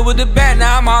took the good with the bad.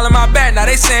 Now I'm all in my back. Now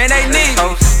they saying they need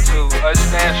me. I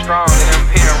stand strong and I'm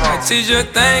here wrong. I teach you a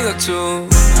thing or two.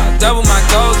 I double my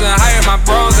goals and hire my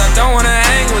bros. I don't wanna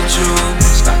hang with you.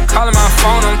 Stop calling my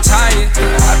phone, I'm tired.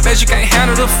 I bet you can't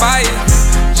handle the fire.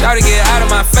 Try to get out of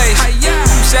my face. You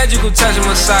said you could touch a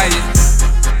Messiah.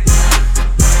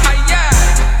 Hiya.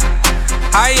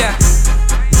 Hiya.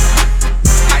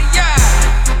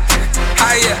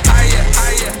 Hiya.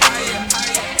 Hiya.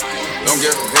 Don't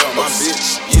get the hell my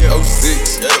bitch. Yeah,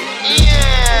 06. Yeah.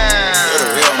 Get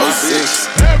the hell my bitch.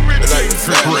 Like the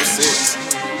flat 06.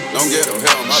 Don't get the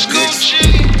hell my bitch.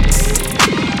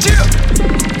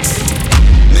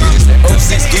 Niggas,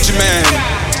 06 Gucci man.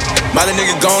 Molly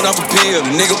nigga gone off a pill.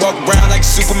 The nigga walk around like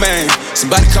Superman.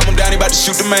 Somebody come him down, he about to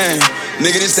shoot the man.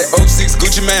 Nigga, this that 06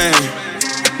 Gucci man.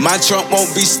 My trunk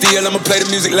won't be still, I'ma play the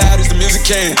music loud as the music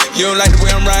can. You don't like the way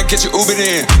I'm riding, catch your Uber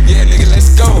then. Yeah, nigga,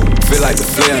 let's go. Feel like the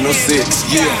flare, no 6,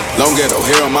 yeah. Long ghetto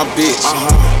hair on my bitch.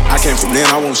 I came from there,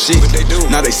 I want shit. What they do?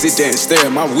 Now they sit there and stare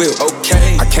at my whip.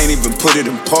 Okay. I can't even put it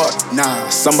in park. Nah,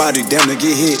 somebody damn to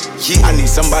get hit. Yeah. I need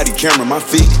somebody camera my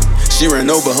feet. She ran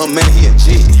over her man, he a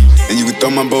G. And you can throw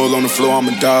my bowl on the floor, I'm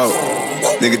a dog.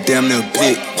 Nigga, damn near a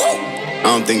pig. I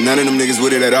don't think none of them niggas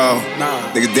with it at all.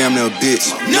 Niggas damn near a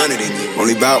bitch. None of them.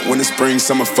 Only bout when the spring,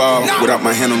 summer, fall. Without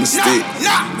my hand on the stick.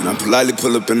 And I politely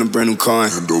pull up in a brand new car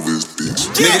and hand over his bitch.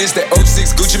 Nigga, this that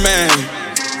 06 Gucci man.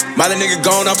 Miley nigga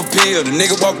gone off a pill. The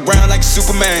nigga walk around like a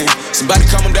Superman. Somebody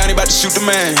calm him down, he about to shoot the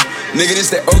man. Nigga, this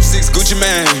that 06 Gucci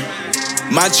man.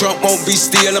 My trunk won't be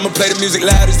still. I'ma play the music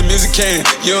loud as the music can.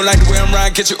 You don't like the way I'm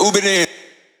riding, catch your Uber then.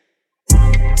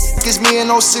 It's me in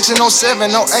 06 and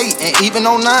 07, 08, and even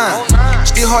 09.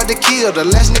 Still hard to kill, the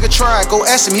last nigga tried. Go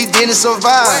ask him, he didn't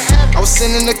survive. I was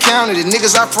sitting in the county, the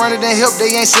niggas I fronted and helped,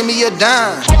 they ain't send me a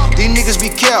dime. These niggas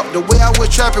be kept, the way I was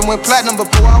trapping went platinum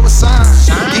before I was signed.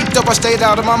 Deeped up, I stayed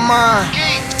out of my mind.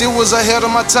 Still was ahead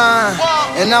of my time.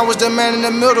 And I was the man in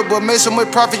the middle, but made so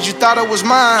much profit you thought it was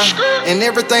mine. And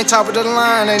everything top of the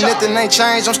line, ain't nothing ain't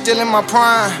changed, I'm still in my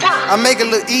prime. I make it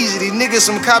look easy, these niggas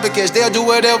some copycats, they'll do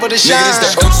whatever to shine. Nigga,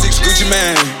 this that 06 Gucci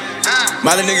man.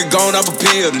 Miley nigga gone off a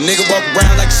pill. The nigga walk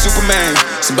around like a Superman.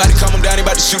 Somebody calm him down, he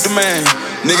about to shoot the man.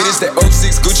 Nigga, this that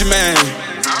 06 Gucci man.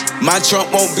 My trunk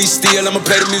won't be still. I'ma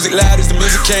play the music loud as the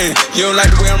music can. You don't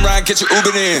like the way I'm riding, catch your Uber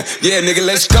then. Yeah, nigga,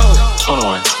 let's go.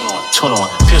 21,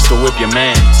 pistol whip your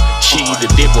mans. She eat the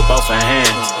dick with both her hands.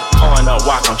 Pouring up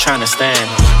walk, I'm tryna stand.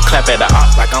 Clap at the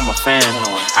op like I'm a fan.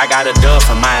 I got a dub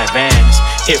for my advance.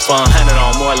 Hit for 100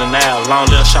 on Moreland Ave. Long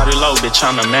little shawty low, bitch,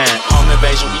 I'm the man. Home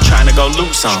invasion, we tryna go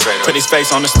loot some. Put his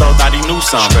face on the stove, thought he knew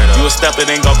some. You a stepper,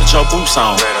 then go put your boots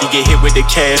on. He get hit with the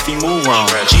K if he move wrong.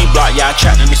 G-block, y'all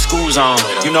trapped in the school zone.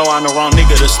 You know I'm the wrong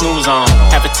nigga to snooze on.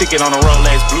 Have a ticket on the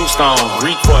Rolex Bluestone.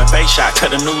 Reek for a face shot,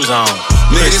 cut the news on.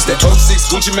 Nigga, this that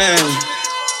 06 Gucci man.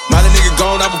 Miley nigga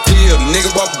gone off a pill. The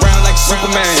nigga walk around like a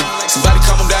Superman. Somebody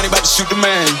calm him down, he about to shoot the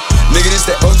man. Nigga, this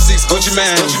that 06 Gucci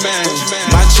man.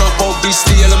 My trunk won't be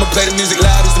still. I'ma play the music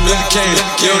loud as the music can.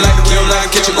 You don't like the way I'm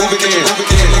riding, catch your Uber then.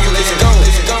 Yeah, nigga, let's go.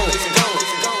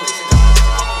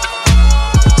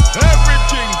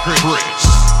 Everything Chris.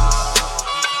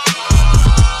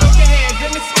 Put your hands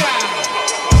in the sky.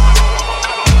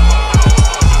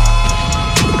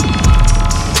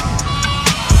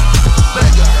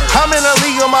 I'm in a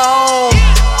league of my own.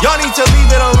 Y'all need to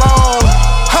leave it alone.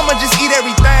 I'ma just eat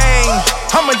everything.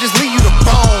 I'ma just leave you the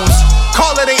bones.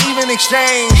 Call it an even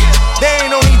exchange. There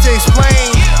ain't no need to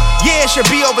explain. Yeah, it should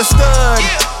be overstood.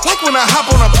 Like when I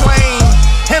hop on a plane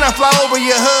and I fly over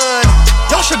your hood.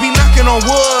 Y'all should be knocking on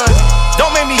wood.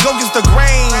 Don't make me go against the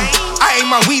grain. I ate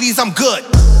my Wheaties, I'm good.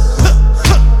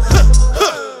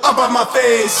 Up on my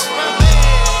face.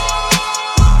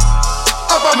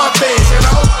 Up on my face, you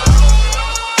know.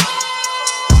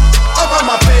 Up on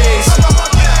my face,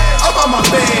 up on my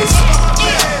face,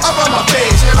 up on my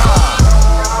face, you know.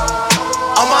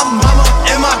 On my mama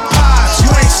and my pops, you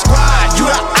ain't squad, you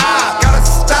the eye, gotta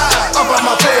stop. Up on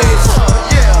my face,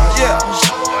 yeah.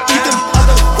 Eat them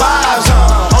other vibes,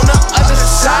 on the other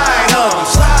side,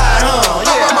 slide,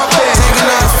 yeah. Up on my face, taking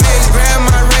off face,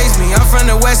 grandma raised me. I'm from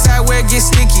the west side where it gets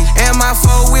sticky. And my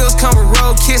 4 wheels come with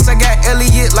road kiss. I got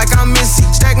Elliot like I'm Missy.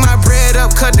 Stack my bread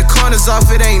up, cut the corners off.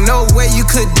 It ain't no way you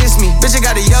could diss me. Bitch, I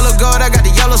got the yellow gold, I got the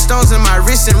yellow stones in my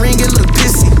wrist and ring. It look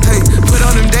pissy. Hey, put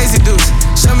on them Daisy Dukes.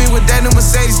 Show me what that new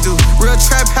Mercedes do. Real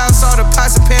trap house, all the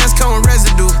pots and pans come with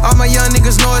residue. All my young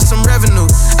niggas know it's some revenue.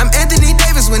 I'm Anthony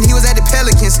Davis when he was at the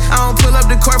Pelicans. I don't pull up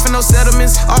the court for no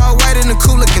settlements. All white in the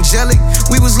cool look angelic.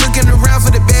 We was looking around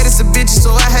for the baddest of bitches,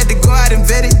 so I had to go out and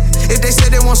vet it. If they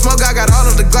said they want smoke, I got all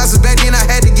of the glasses back then. I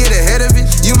had to get ahead of it.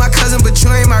 You my cousin, but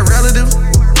you ain't my relative.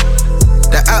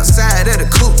 The outside of the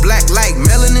coupe, black like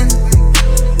melanin.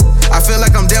 I feel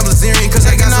like I'm Devil's Earring, cause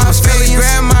I got some Australians.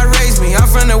 Grandma raised me, I'm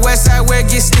from the west side where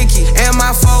it gets sticky. And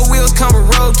my 4 wheels come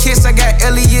with road kiss. I got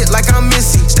Elliot like I'm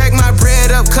Missy. Stack my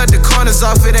bread up, cut the corners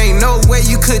off. It ain't no way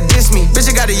you could diss me.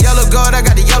 Bitch, I got the yellow gold, I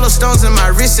got the yellow stones in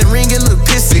my wrist and ring. It look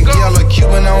pissy. Big yellow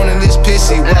Cuban on and it's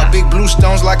pissy. Rock big blue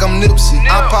stones like I'm Nipsey.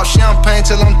 I pop champagne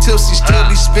till I'm tipsy. Still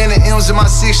be spinning M's in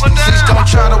my 60s. Please don't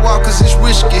try to walk cause it's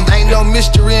risky. Ain't no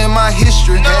mystery in my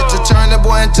history. Had to turn that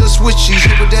boy into a switchy.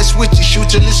 Hit with that switchy, shoot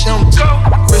till it's empty.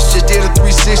 Rich just did a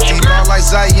 360. Ball like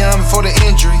Zion before the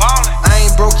injury. I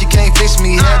ain't broke, you can't fix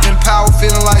me. Having power,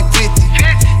 feeling like 50.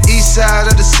 East side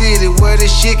of the city, where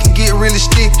this shit can get really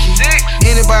sticky.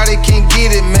 Anybody can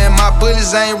get it, man. My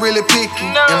bullets ain't really picky.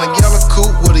 In a yellow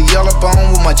coupe with a yellow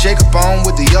bone, with my Jacob on,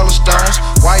 with the yellow stones.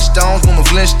 White stones with my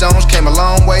Flintstones. Came a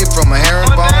long way from a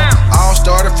herringbone. All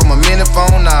started from a minute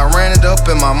phone. Now I ran it up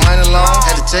in my money loan.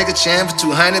 Had to take a chance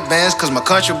for 200 bands, cause my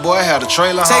country boy had a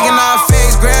trailer home. Taking off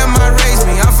face, grandma raised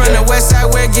me. I'm from the west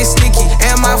side where it gets sticky.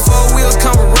 And my 4 wheels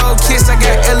come with road kiss. I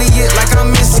got Elliot like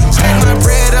I'm Missy. Stack my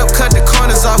bread up, cut the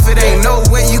corners off. It ain't no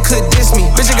way you could diss me.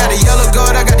 Bitch, I got the yellow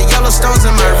gold, I got the yellow stones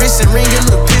in my wrist and ring. It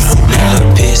look pissy. It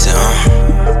look pissy,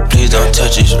 please don't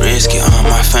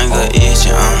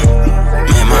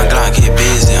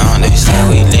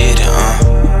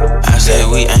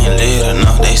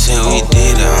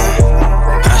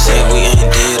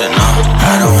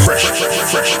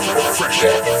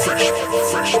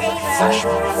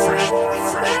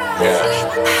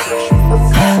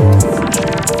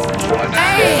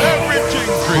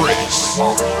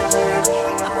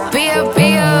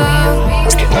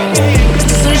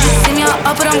As soon as you see me, I'm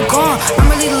up and I'm gone. I'm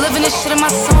really living this shit in my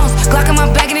songs. Glock in my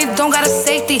bag and it don't got a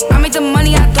safety. I make the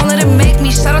money, I don't let it make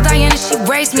me. Shout out Diana, she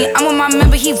raised me. I'm with my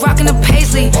member, he rockin' the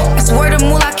paisley. That's word of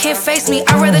moolah, can't face me.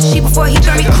 I'd rather cheat before he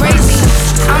drive me crazy.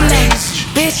 I'm that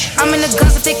bitch, I'm in the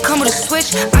guns if they come with a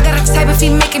switch. I got a type if he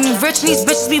making me rich. And these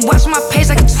bitches be watching my page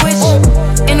like a Twitch.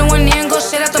 In the one ear and go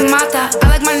straight out the mata. I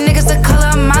like my niggas the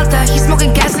color of Malta. He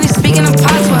smoking gas and he speaking in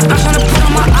patois. I'm tryna put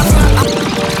on my ops on the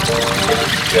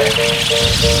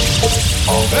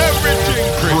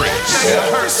Everything Bricks.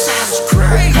 Megahertz sounds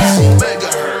crazy.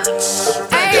 Megahertz.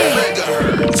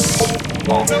 Megahertz.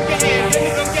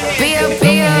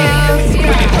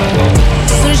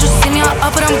 As soon as you see me, I'm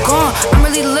up and I'm gone. I'm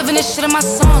really living this shit in my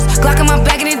songs. Glock in my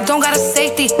bag and it don't got a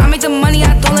safety. I make the money,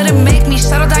 I don't let it make me.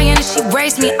 Shout out Diana, she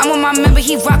raised me. I'm with my member,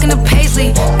 he rockin' the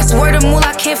paisley. That's word of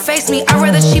moolah, can't face me. I'd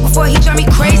rather cheat before he drive me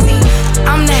crazy.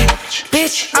 I'm that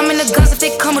bitch, I'm in the guns if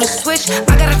they come with a switch.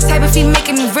 I got a type if he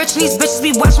making me rich. And these bitches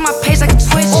be watching my page like a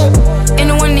Twitch. In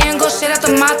the one ear and go straight out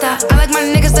the mata. I like my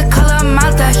niggas the color of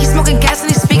Malta. He smoking gas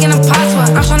and he speaking in patois.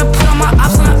 I'm tryna put on my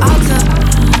ops on the altar.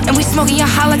 And we smoking your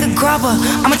high like a grubber.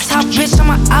 I'm a top bitch,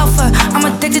 I'm an alpha. I'm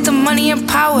addicted to money and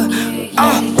power.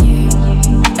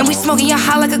 And we smoking your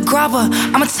high like a grubber.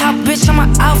 I'm a top bitch, I'm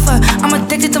an alpha. I'm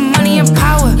addicted to money and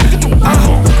power.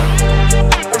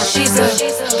 She's a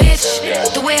bitch.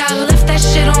 The way I left that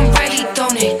shit on Reggae,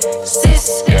 don't it?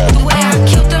 Sis, the way I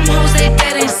killed them hoes, they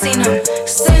dead ain't seen them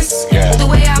since. The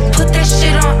way I put that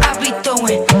shit on, I be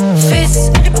throwing fists.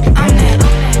 I'm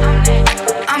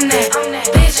that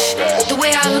bitch. The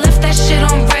way I left that shit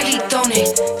on Reggae, don't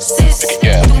it? Sis,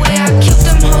 the way I killed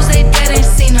them hoes, they dead ain't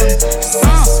seen them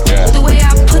since. The way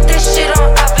I put that shit on,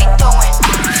 I be throwing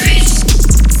fists.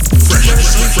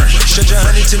 Stretch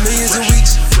 100 to millions in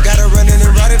weeks. Got her running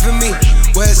and riding for me.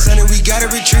 Where it's sunny, we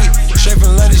gotta retreat. Straight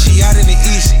from London, she out in the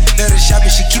east. Let her shop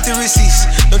and she keep the receipts.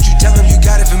 Don't you tell them you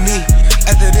got it for me.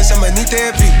 After this, I'ma need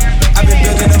therapy. I've been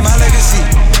building up my legacy.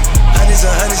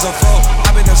 Hundreds on four.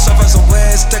 I've been up so far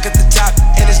somewhere, stuck at the top,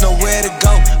 and there's nowhere to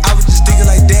go. I was just thinking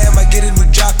like, damn, I get a new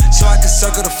drop, so I can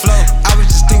circle the flow. I was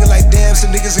just thinking like, damn,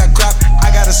 some niggas got crop. I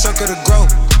got a circle to grow.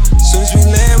 Soon as we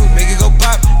land, we make it go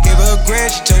pop. Gave her a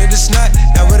grand, she turned it to snot.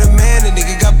 Now with a man, the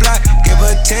nigga got blocked. Gave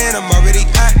her a 10, I'm already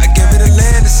hot. I gave her the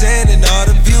land, the sand, and all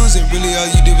the views, and really all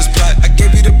you did was plot. I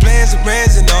gave you the plans, the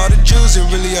brands, and all the jewels, and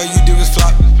really all you did was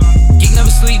flop. Geek never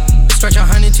sleep, stretch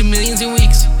 100 to millions in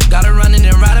weeks. Got her running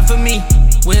and riding for me.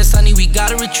 When it's sunny, we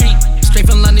gotta retreat. Straight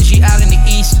from London, she out in the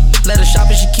east. Let her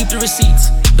shop and she keep the receipts.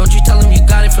 Don't you tell them you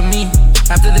got it from me.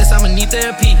 After this, I'ma need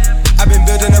therapy. I've been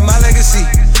building up my legacy.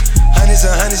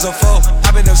 Hundreds on four.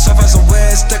 I've been up so far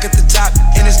somewhere, stuck at the top,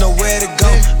 and there's nowhere to go.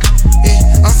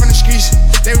 Yeah, I'm from the streets,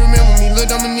 they remember me, Lil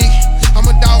Dominique. I'm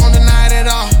a dog on the night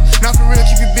at all. Not for real,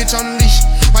 keep your bitch on the leash.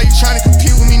 Why you tryna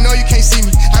compete with me? No, you can't see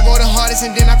me. I go the hardest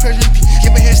and then I press repeat.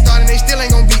 Give a head start and they still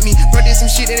ain't gon' beat me. Bro, did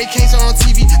some shit that they can't show on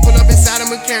TV. Pull up inside a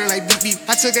McLaren like beep beep.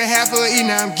 I took a half of a E,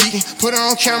 now I'm geeking. Put her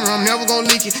on camera, I'm never gon'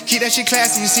 leak it. Keep that shit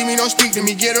classy, you see me, don't speak to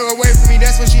me. Get her away from me,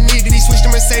 that's what she needed. He switched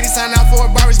to Mercedes, signed out for a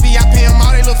Barber's B. I pay him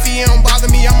all they little fee, it don't bother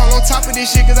me. I'm all on top of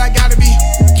this shit cause I gotta be.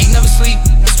 Geek never sleep,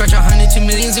 stretch 100 to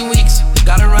millions in weeks.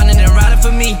 Got her running and riding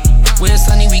for me. When it's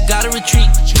sunny, we gotta retreat.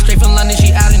 Straight from London,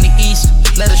 she out in the east.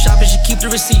 Let her shop and she keep the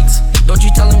receipts. Don't you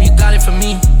tell them you got it from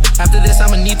me. After this,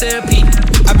 I'ma need therapy.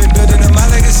 I've been building up my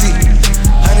legacy.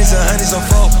 Hundreds on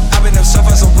four. I've been up so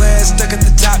far somewhere, stuck at the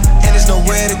top, and there's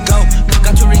nowhere to go.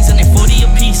 Got 2 rings and they 40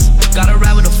 apiece. Gotta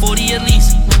ride with a 40 at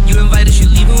least. You invited, you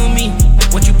leaving with me.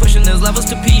 What you pushing, there's levels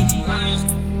to pee.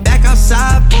 Back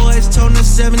outside, boys, toting the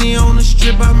 70 on the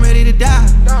strip, I'm ready to die.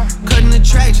 Cutting the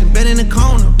traction, bet in the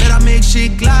corner, bet I make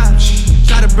shit glide.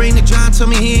 Try to bring the John, told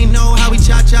me he ain't know how we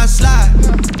cha-cha slide.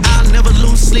 I'll never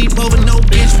lose sleep over no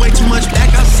bitch, way too much.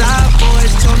 Back outside,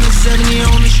 boys, toting the 70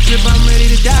 on the strip, I'm ready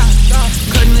to die.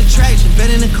 Cutting the traction, bet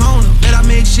in the corner, bet I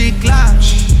make shit glide.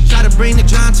 Try to bring the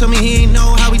John, told me he ain't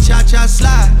know how we cha-cha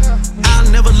slide. I'll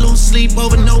never lose sleep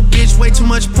over no bitch, way too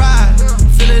much pride.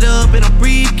 Fill it up in a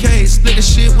briefcase, split the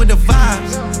shit with the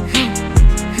vibes.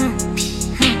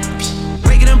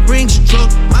 Breaking them Brinks truck,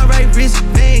 my right wrist,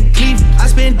 Van Cleef. I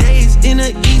spend days in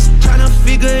the east, tryna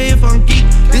figure if I'm geek.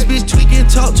 This bitch tweaking,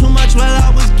 talk too much while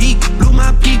I was geek. Blew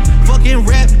my peak, fucking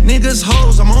rap, niggas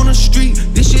hoes, I'm on the street.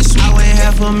 This shit sweet. I went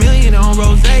 $500,000 on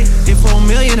rose, did 4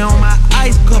 million on my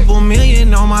ice, couple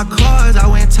million on my cars. I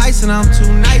went Tyson, I'm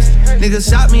too nice. Niggas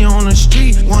shot me on the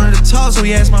street, wanted to talk, so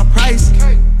he asked my price.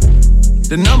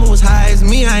 The number was high as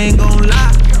me, I ain't gon'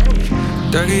 lie.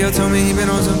 Dirty, told me he been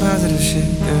on some positive shit,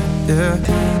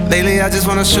 yeah. Lately I just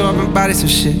wanna show up and body some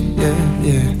shit,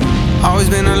 yeah. Always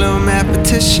been a little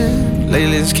mathematician,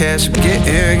 Lately this cash will get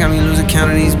here, got me losing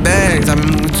count of these bags. I've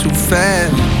been moving too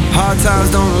fast. Hard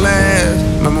times don't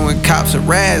last. Remember when cops are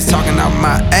rats talking out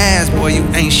my ass? Boy, you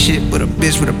ain't shit but a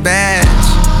bitch with a badge.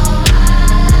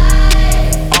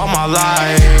 All my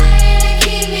life,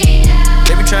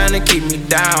 they be trying to keep me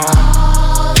down.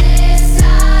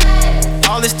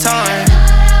 All this time,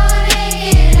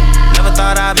 never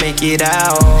thought I'd make it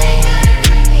out.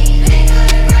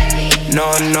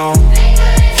 No, no,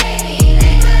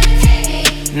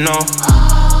 no.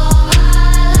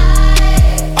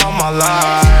 All my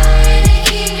life,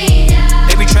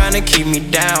 they be trying to keep me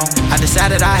down. I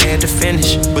decided I had to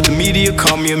finish, but the media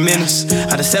called me a menace.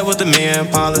 I done sat with the million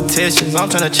politicians, I'm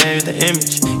trying to change the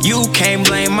image. You can't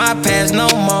blame my past no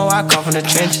more, I come from the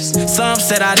trenches. Some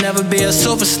said I'd never be a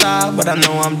superstar, but I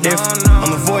know I'm different.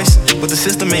 I'm a voice, but the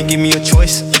system ain't give me a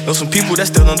choice. Know some people that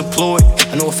still unemployed.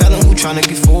 I know a felon who tryna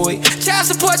get forward. Child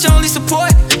support, your only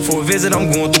support. For a visit,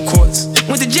 I'm going through courts.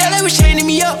 Went to jail, they was chaining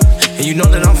me up. And you know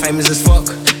that I'm famous as fuck.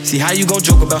 See how you gon'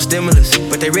 joke about stimulus,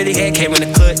 but they really had came in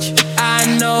the clutch. I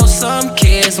know some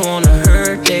kids wanna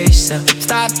hurt theyself.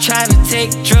 Stop trying to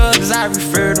take drugs, I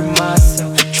refer to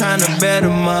myself. Trying to better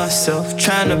myself,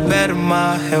 trying to better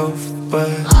my health. But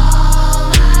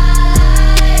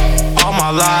all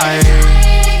my life,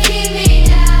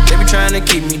 they be trying to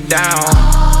keep me down.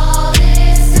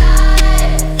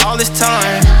 All this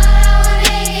time,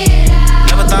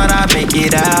 never thought I'd make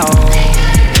it out.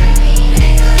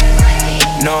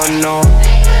 No, no,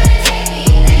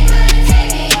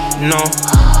 no.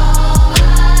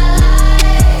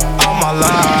 All my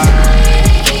life,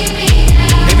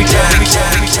 they be trying.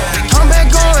 I'm back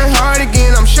going hard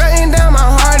again. I'm shutting down my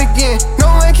heart again.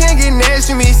 No one can get next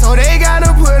to me, so they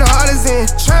gotta put orders in.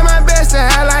 Try my best to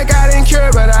act like I didn't care,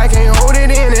 but I can't hold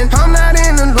it in. And I'm not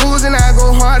in the losing, I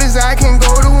go hard as I can go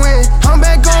to win. I'm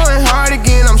back going hard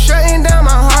again. I'm shutting down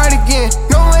my heart again.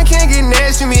 No one can get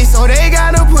next to me, so they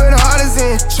gotta put orders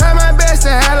in. Try my best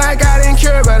to act like I didn't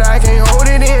care, but I can't hold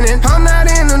it in. And I'm not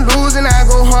in the losing, I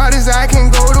go hard as I can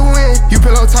go to win. You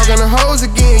pillow talking to hoes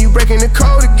again, you breaking the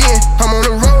code again. I'm on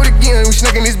the road again, we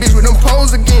snaking this bitch with them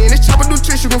poles again. This chopper do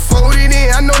tricks, you can fold it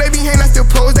in. I know they be hating, I still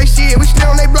pose they shit. We still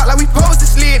on they block like we posted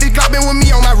slid. This Glock been with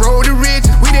me on my road to rich.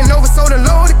 We didn't oversold the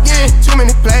load again. Too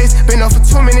many plays, been up for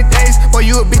too many days. Boy,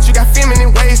 you a bitch, you got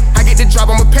feminine ways. I get the drop,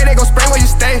 I'ma pay, they gon' spray where you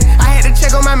stay. I had to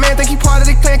check on my man, think he part of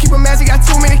the clan. Keep him ass, he got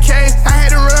too many K's. I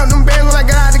had to run up them bands when I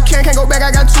got out the can. Can't go back,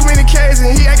 I got too many K's.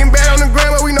 And he acting bad on the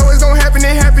ground, but we know it's gon' happen.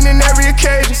 It happen in every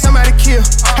occasion. Somebody kill,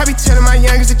 I be telling my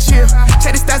youngest to chill.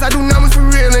 Check the stats, I do numbers for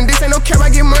real. And this ain't no cap, I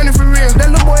get money for real.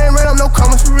 That little boy ain't run up no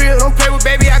commas for real. Don't play with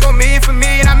baby, I go million for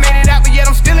million. I made it out, but yet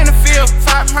I'm still in the field.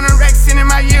 500 racks in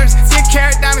my years. 10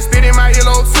 carat diamonds spit in my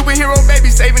earlobe. Superhero baby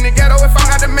saving the ghetto. If I'm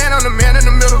not the man, I'm the man in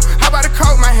the middle. How about a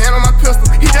call with my hand on my pistol?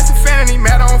 He just a fan and he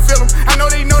mad, I don't feel him. I know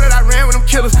they know that I ran with them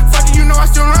killers. Fuck it, you know I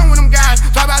still run with them guys.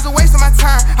 Drive-bys a waste of my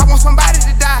time. I want somebody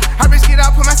to die. I risk it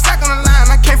all, put my sack on the line.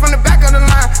 I came from the back of the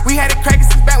line. We had it cracking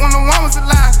since back when the one was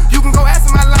alive. You can go ask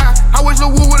my line. I wish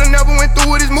Lil Wu would've never went through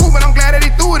with his move, but I'm glad that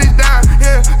he threw with his dime.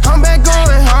 Yeah, I'm back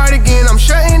going hard again. I'm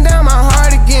shutting down my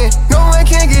heart again. No one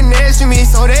can get next to me,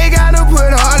 so they gotta put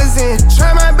orders in.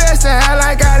 Try my best to act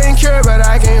like I didn't care, but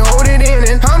I can't hold it in.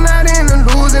 And I'm not in the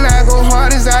losing, I go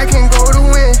hard as I can go to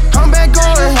win. I'm back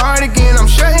going hard again. I'm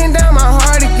shutting down my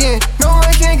heart again. No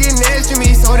one can get next to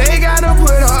me, so they gotta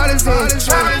put orders in.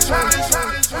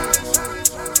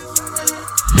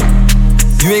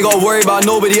 You ain't gotta worry about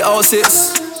nobody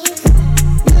else's.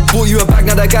 Bought you a bag,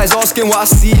 now that guy's asking what I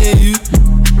see in you.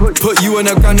 Put you on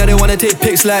the ground, now they wanna take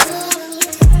pics like.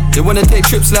 They wanna take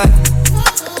trips like.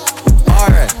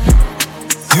 Alright.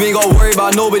 You ain't gotta worry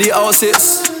about nobody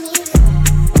else's.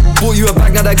 Bought you a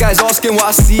bag, now that guy's asking what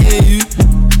I see in you.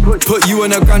 Put you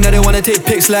on the ground, now they wanna take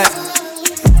pics like.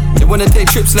 They wanna take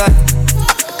trips like.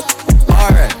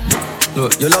 Alright.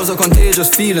 Look, your love's a contagious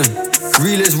feeling.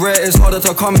 Real is rare, it's harder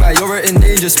to come by. You're an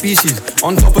endangered species,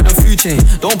 on top of the food chain.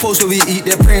 Don't post where we eat,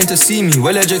 they're praying to see me.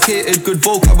 Well educated, good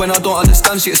vocab. When I don't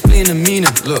understand, she explain the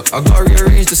meaning. Look, I gotta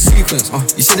rearrange the sequence.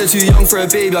 You said they're too young for a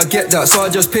baby, I get that, so I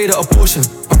just paid her a portion.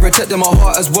 I'm protecting my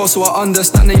heart as well, so I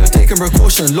understand that you're taking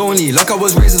precaution. Lonely, like I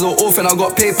was raised as an orphan. I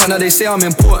got paper, now they say I'm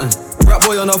important. Rap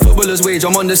boy on a footballer's wage,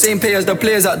 I'm on the same pay as the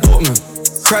players at Dortmund.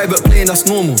 Private plane, that's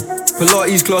normal.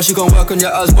 Pilates class, you can work on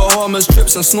your ass, Bahamas,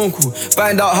 trips and snorkel.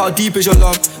 Find out how deep is your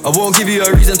love. I won't give you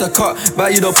a reason to cut. Buy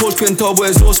you the Porsche twin turbo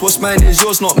exhaust. What's mine is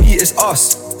yours, not me, it's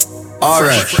us.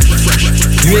 Alright.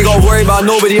 You ain't gotta worry about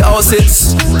nobody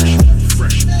else's.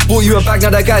 Bought you a bag, now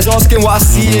that guy's asking what I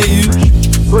see in you.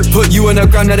 Put you on the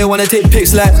ground, now they wanna take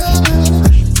pics like.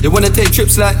 They wanna take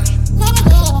trips like.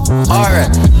 Alright.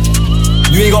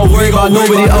 You ain't gotta worry about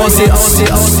nobody else's.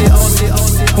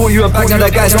 Bought you a bag, now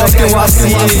that guy's asking what I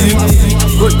see in you.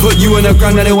 Put you on the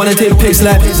ground, now they wanna take pics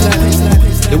like.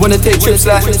 They wanna take trips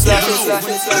like. I'm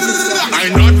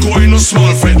not going no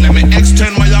small fret. Let me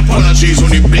extend my apologies. On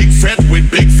the big fret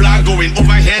with big flag going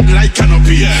overhead like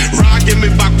canopy. Rag in me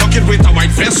back pocket with a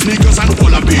white vest, sneakers and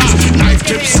wallabies. Knife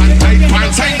tips and tight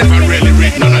pants. I never really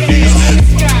read none of these.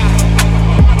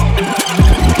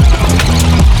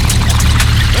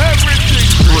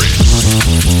 Everything bricks.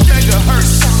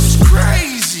 Megahertz sounds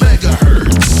crazy.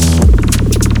 Megahertz.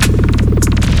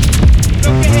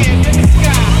 Look ahead in the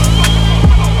sky.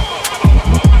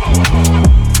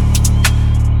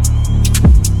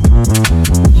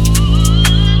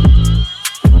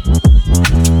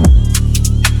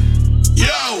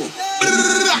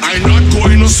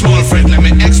 Small fret, let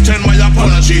me extend my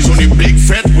apologies. On the big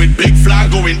fret with big flag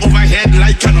going overhead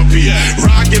like canopy.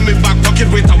 Rag in me back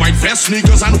pocket with a white vest,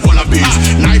 sneakers and wallabies.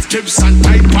 Knife tips and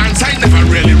tight pants. I never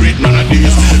really read none of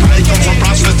these. I come from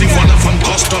prosthetic, one from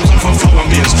customs and from flower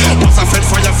mills. Plus I fed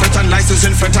fire fret and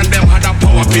licensing fret and them had a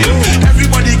power bill.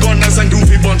 Everybody gunners and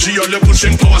goofy bunchy, you're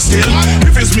pushing power still.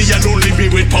 If it's me alone, leave me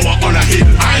with power on a hill.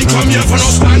 I come here for no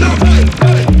stand up.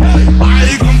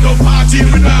 I come to party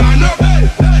with my hand up.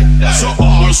 So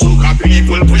all soca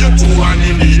people put your 2 hands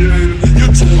in the air.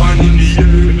 Your 2 hands in the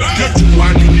air. Your 2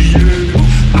 hands in the air.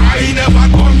 I never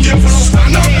come here for no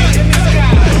stand up. I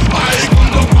come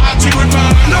to party with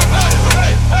my hand up.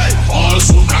 All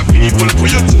soca people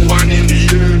put your 2 hands in the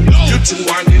air. Your 2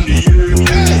 hands in the air.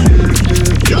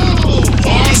 Yo,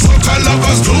 all soca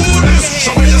lovers do this.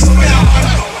 Show me your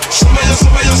hand. Show me your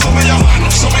hand. Show me your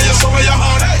hand. Show me your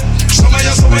hand. Show me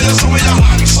your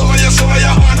hand. Show me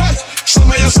your hand. Show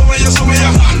me your hand, show me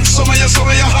your hand, show me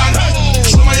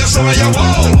your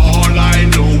hand. All I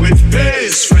know is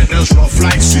bass, feathers rough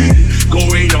like sea.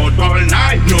 Going out all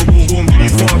night, no boom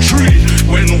before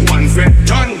 3. When one vet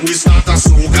done, we start a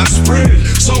soca spray.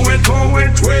 So we go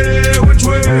with way.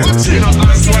 You know,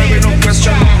 that's why we don't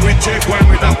question what we take when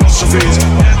with apostrophes.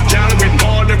 Girl with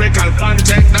more lyrical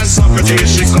content than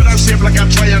Socrates. She could have shaped like a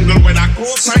triangle with a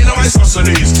cosine of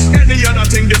isosceles. Any other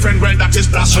thing different, when that is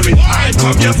blasphemy. I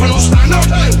come here for no stand up.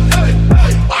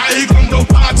 I come to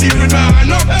party with my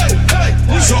hand up.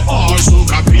 So all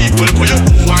soca people put your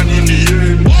 2 hands in